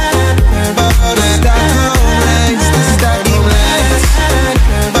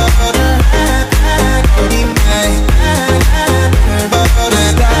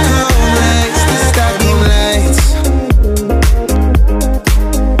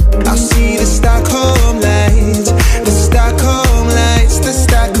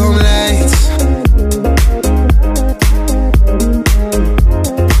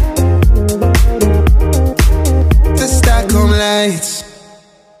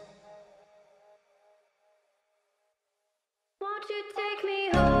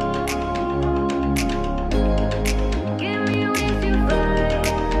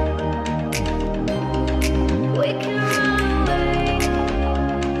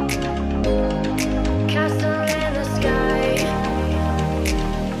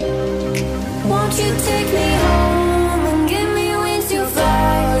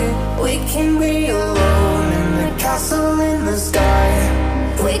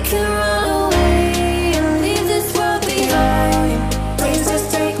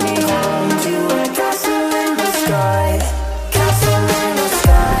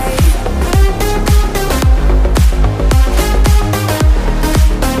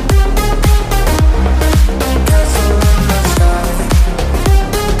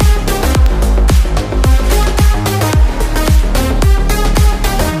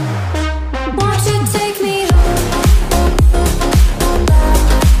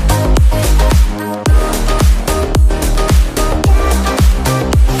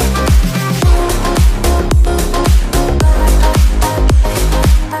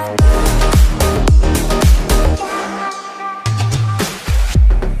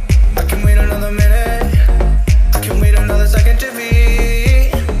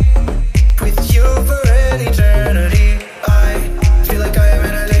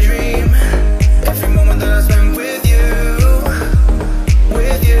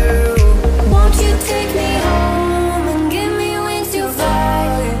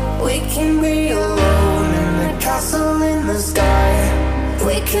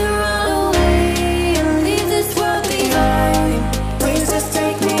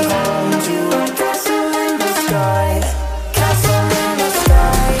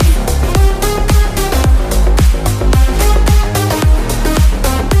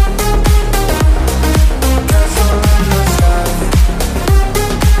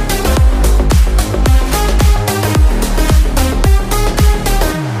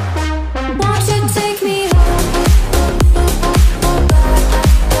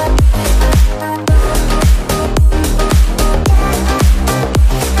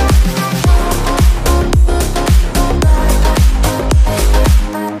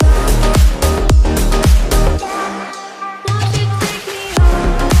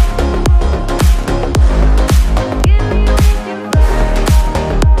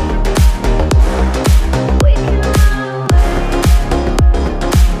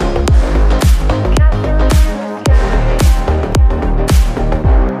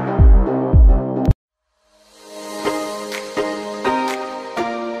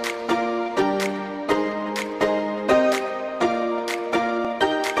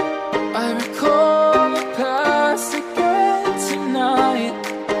 I recall the past again tonight.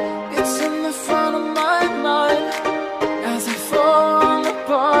 It's in the front of my mind. As I fall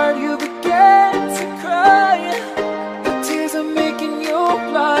apart, you begin to cry. The tears are making you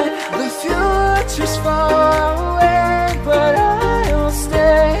blind. The future's far away, but I'll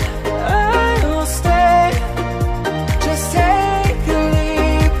stay, I'll stay. Just take a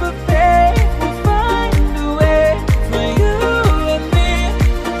leap of faith, we'll find a way for you and me.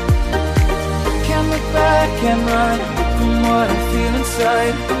 Can't look back and run from what I feel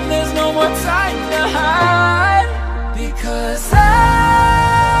inside. There's no more time to hide, because I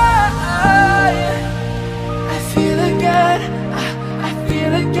feel again, I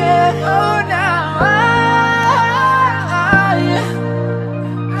feel again. Oh, now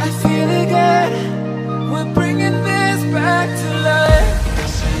I feel again. We're bringing this back to life.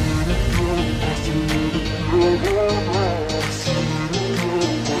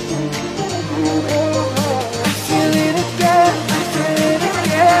 I feel it again, I feel it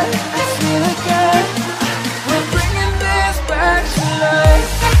again, I feel again. We're bringing this back to life.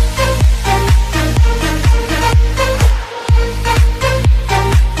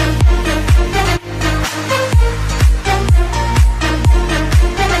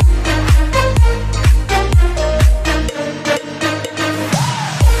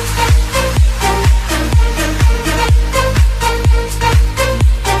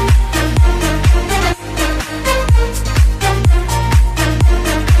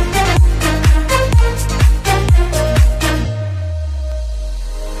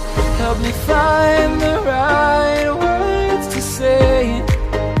 Help me find the right words to say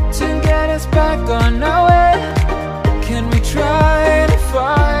to get us back on our way. Can we try to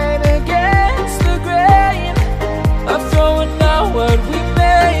fight against the grain of throwing out what we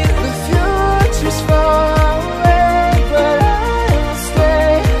made? The future's far away, but I'll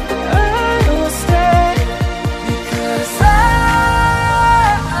stay, I'll stay. Because I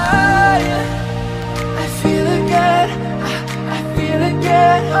feel again, I feel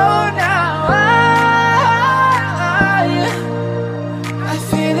again. Oh, now I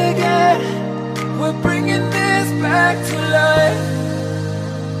feel again. We're bringing this back to life.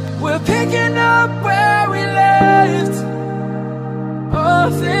 We're picking up where we left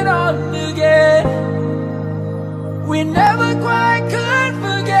off and on again. We never quite could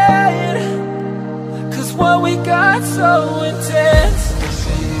forget, 'cause what we got so intense.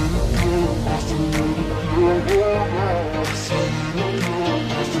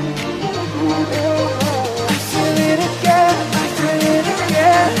 I feel it again, I feel it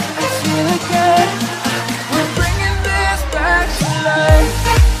again, I feel it again. We're bringing this back to life.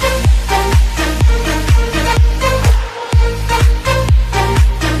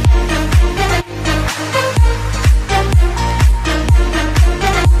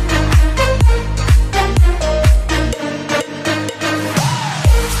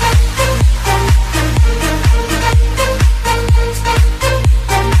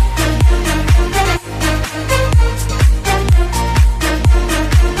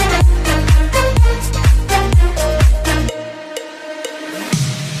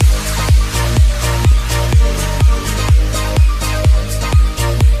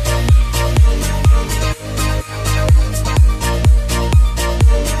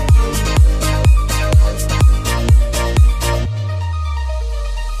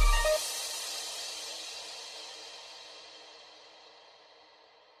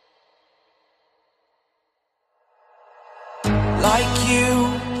 Like you,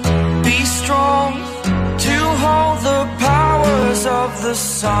 be strong to hold the powers of the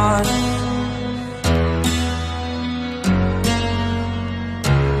sun.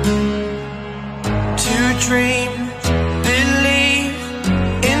 To dream, believe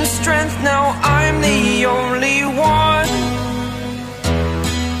in strength. Now I'm the only one,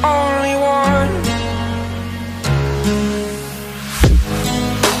 only one.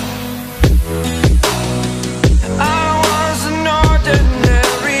 I was an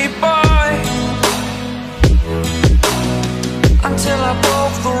ordinary boy until I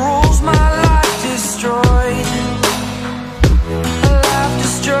broke the rules. My life destroyed, a life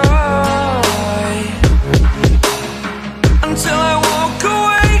destroyed.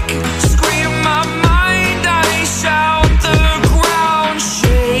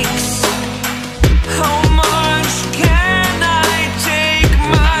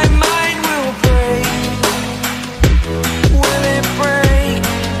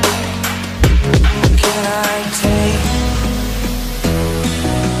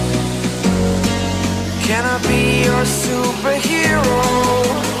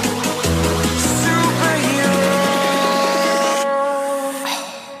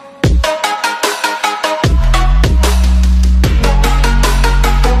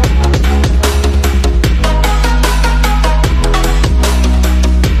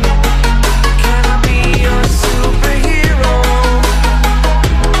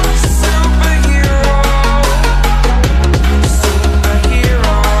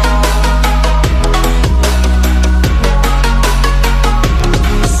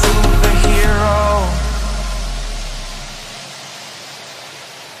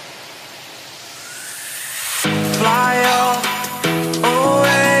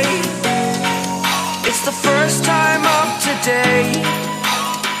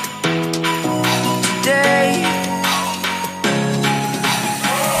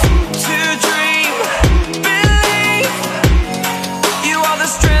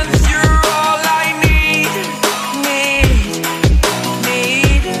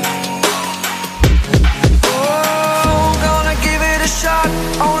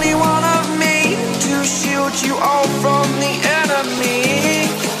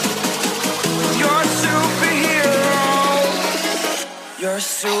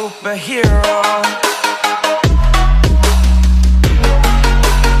 superhero.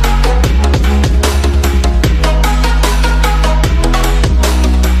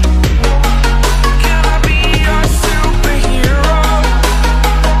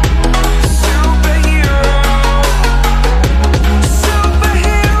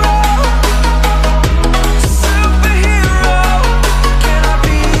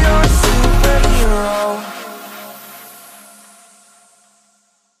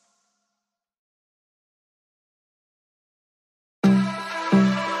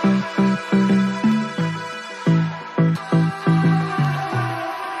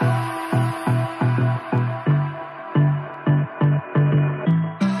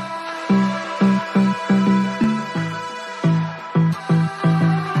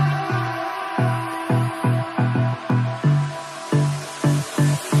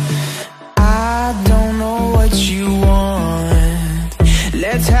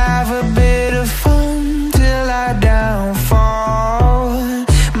 Let's have a bit of fun till I downfall.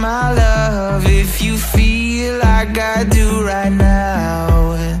 My love, if you feel like I do right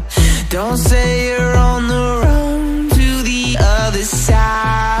now, don't say you're on the run to the other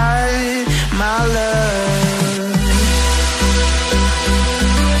side, my love.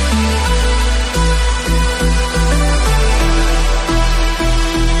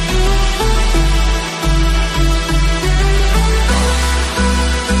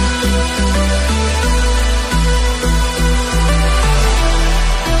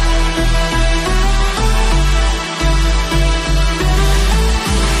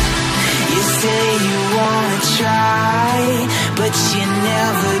 But you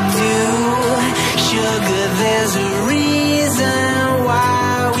never do. Sugar, there's a reason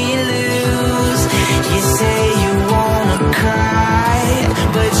why we lose. You say you wanna cry,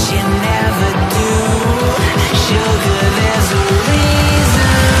 but you never do. Sugar, there's a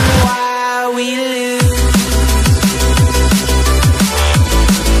reason why we lose.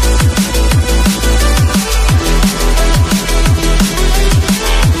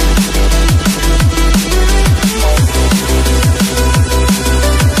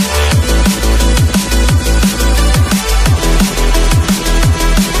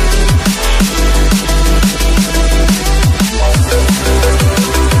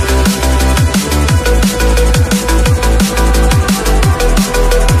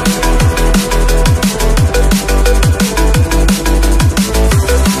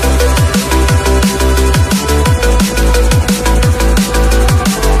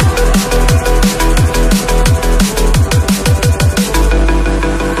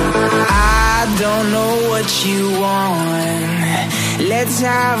 Let's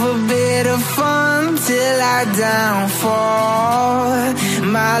have a bit of fun till I downfall.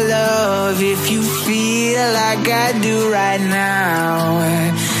 My love, if you feel like I do right now,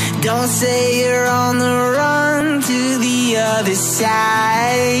 don't say you're on the run to the other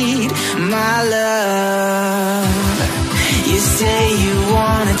side, my love. You say you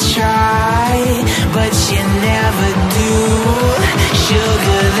wanna try, but you never do.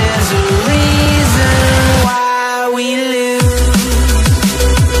 Sugar, there's a reason why we lose.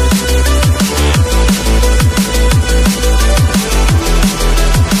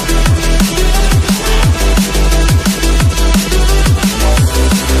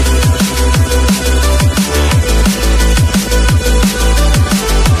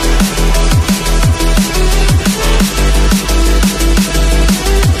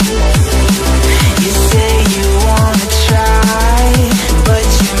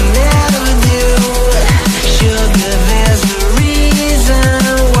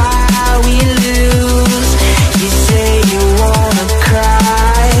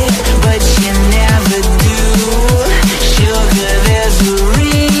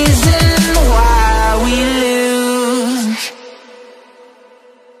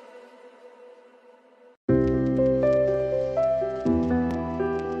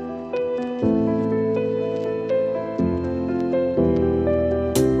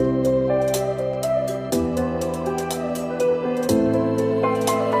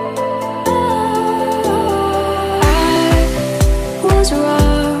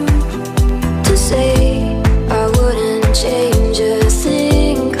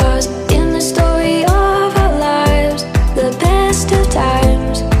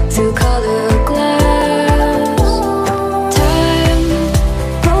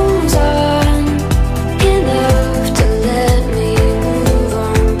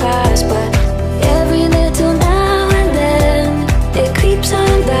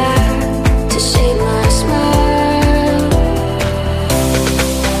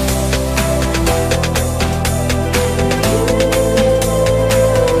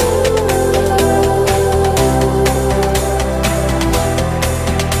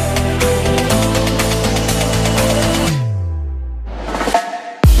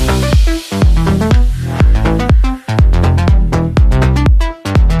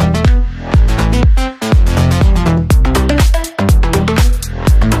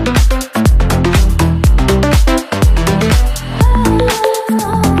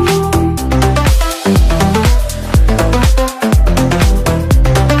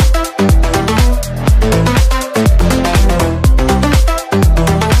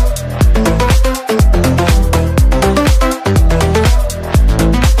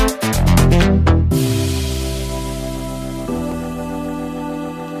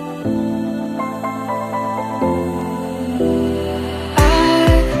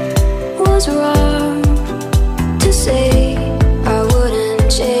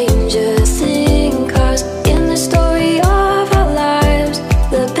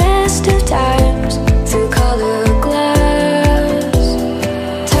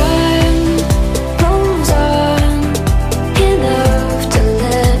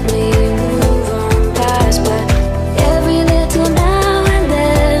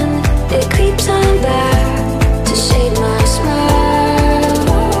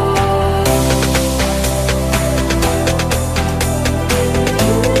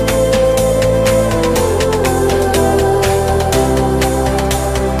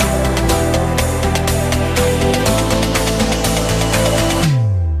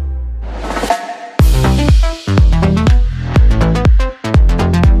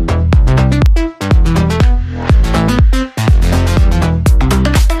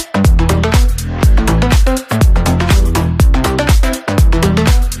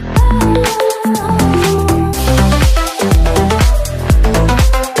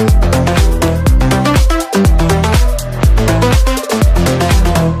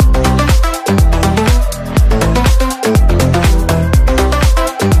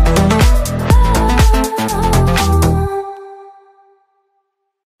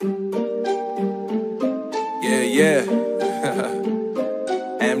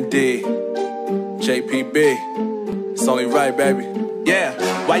 only right, baby. Yeah,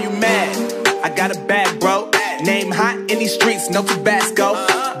 why you mad? I got a bag, bro. Name hot in these streets, no Tabasco.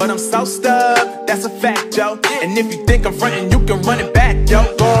 But I'm so stubbed, that's a fact, yo. And if you think I'm frontin', you can run it back, yo.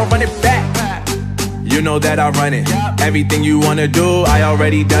 Go on, run it back. You know that I run it. Everything you wanna do, I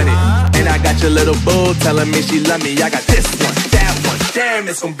already done it. And I got your little boo telling me she love me. I got this one, that one. Damn,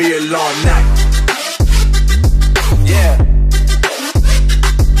 it's gonna be a long night. Yeah.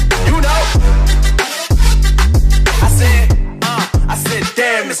 You know. I said,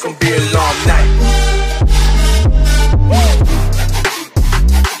 damn, it's gonna be a long night.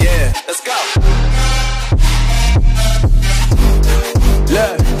 Yeah, let's go.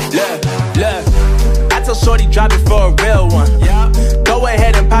 Look. I told shorty drop it for a real one. Go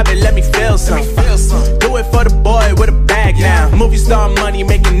ahead and pop it, let me feel some. Do it for the boy with a bag now. Movie star money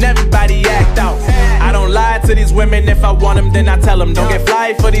making everybody act out. I don't lie to these women, if I want them then I tell them. Don't get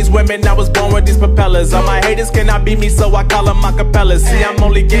fly for these women, I was born with these propellers. All my haters cannot beat me, so I call them acapellas. See, I'm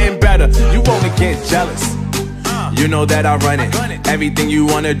only getting better, you only get jealous. You know that I run it. Everything you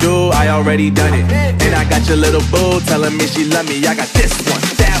wanna do, I already done it. And I got your little boo telling me she love me. I got this one,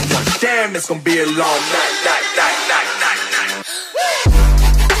 that one. Damn, it's gonna be a long night.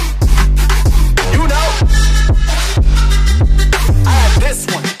 You know, I got this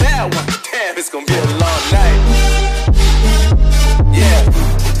one, that one. Damn, it's gonna be a long night. Yeah.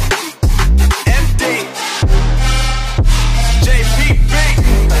 MD, JPB.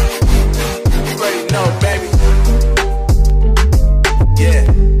 You already know, baby. Yeah.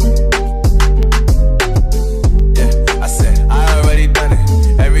 I said, I already done it.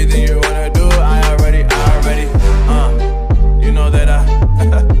 Everything you wanna do, I already. You know that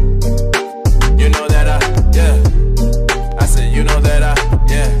you know that yeah. I said, you know that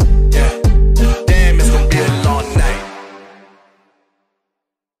yeah. Damn, it's gonna be a long night.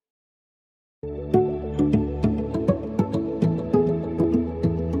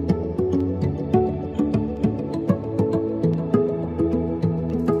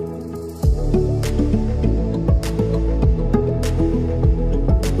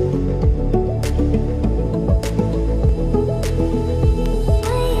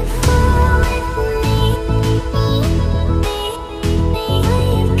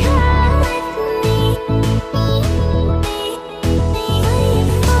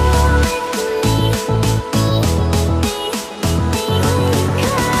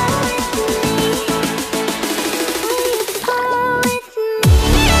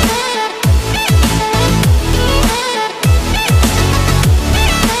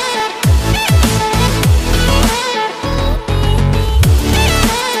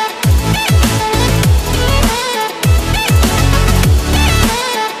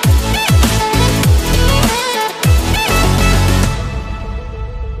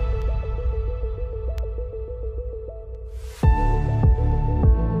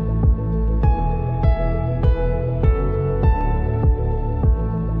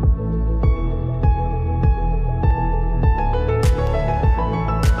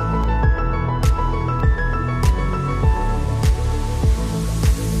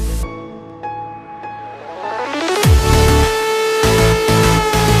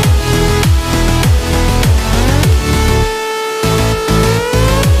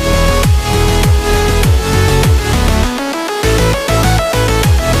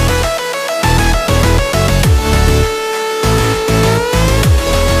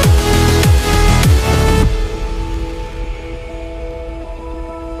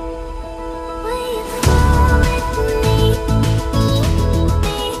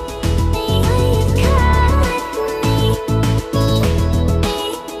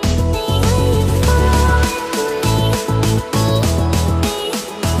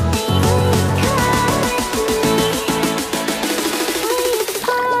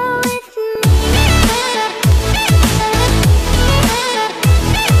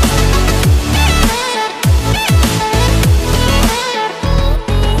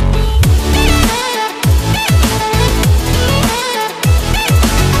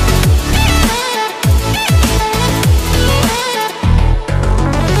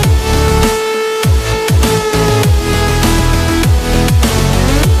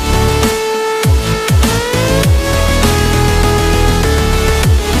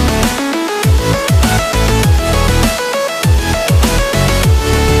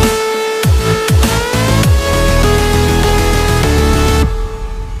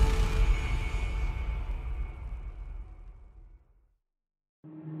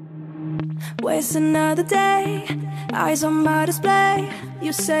 Waste another day, eyes on my display.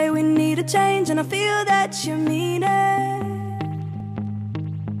 You say we need a change and I feel that you mean it.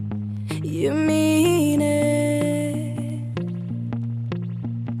 You mean it.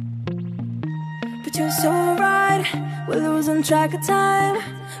 but you're so right. We're losing track of time,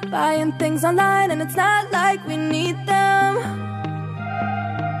 buying things online, and it's not like we need them.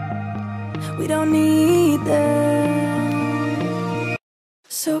 We don't need them.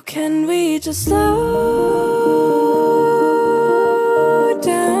 So can we just slow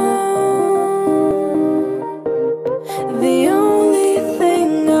down? The only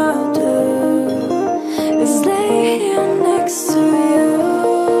thing I'll do is lay here next to you.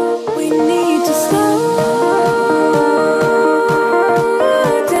 We need to slow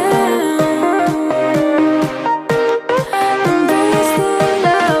down. Embrace the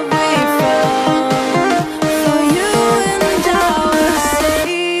love we found. For you and I were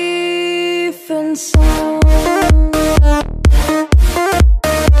safe and sound.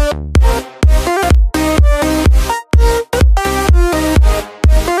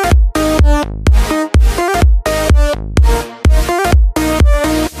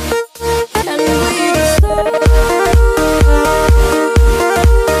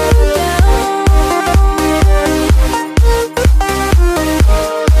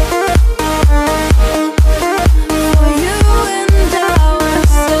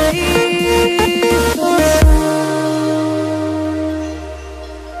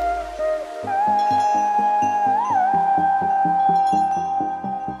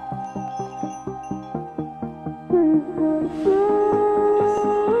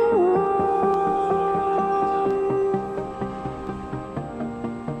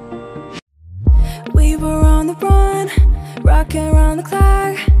 We were on the run, rocking around the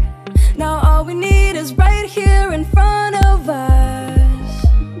clock. Now all we need is right here in front of us.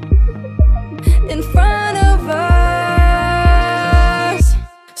 In front of us.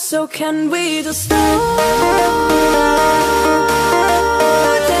 So can we just slow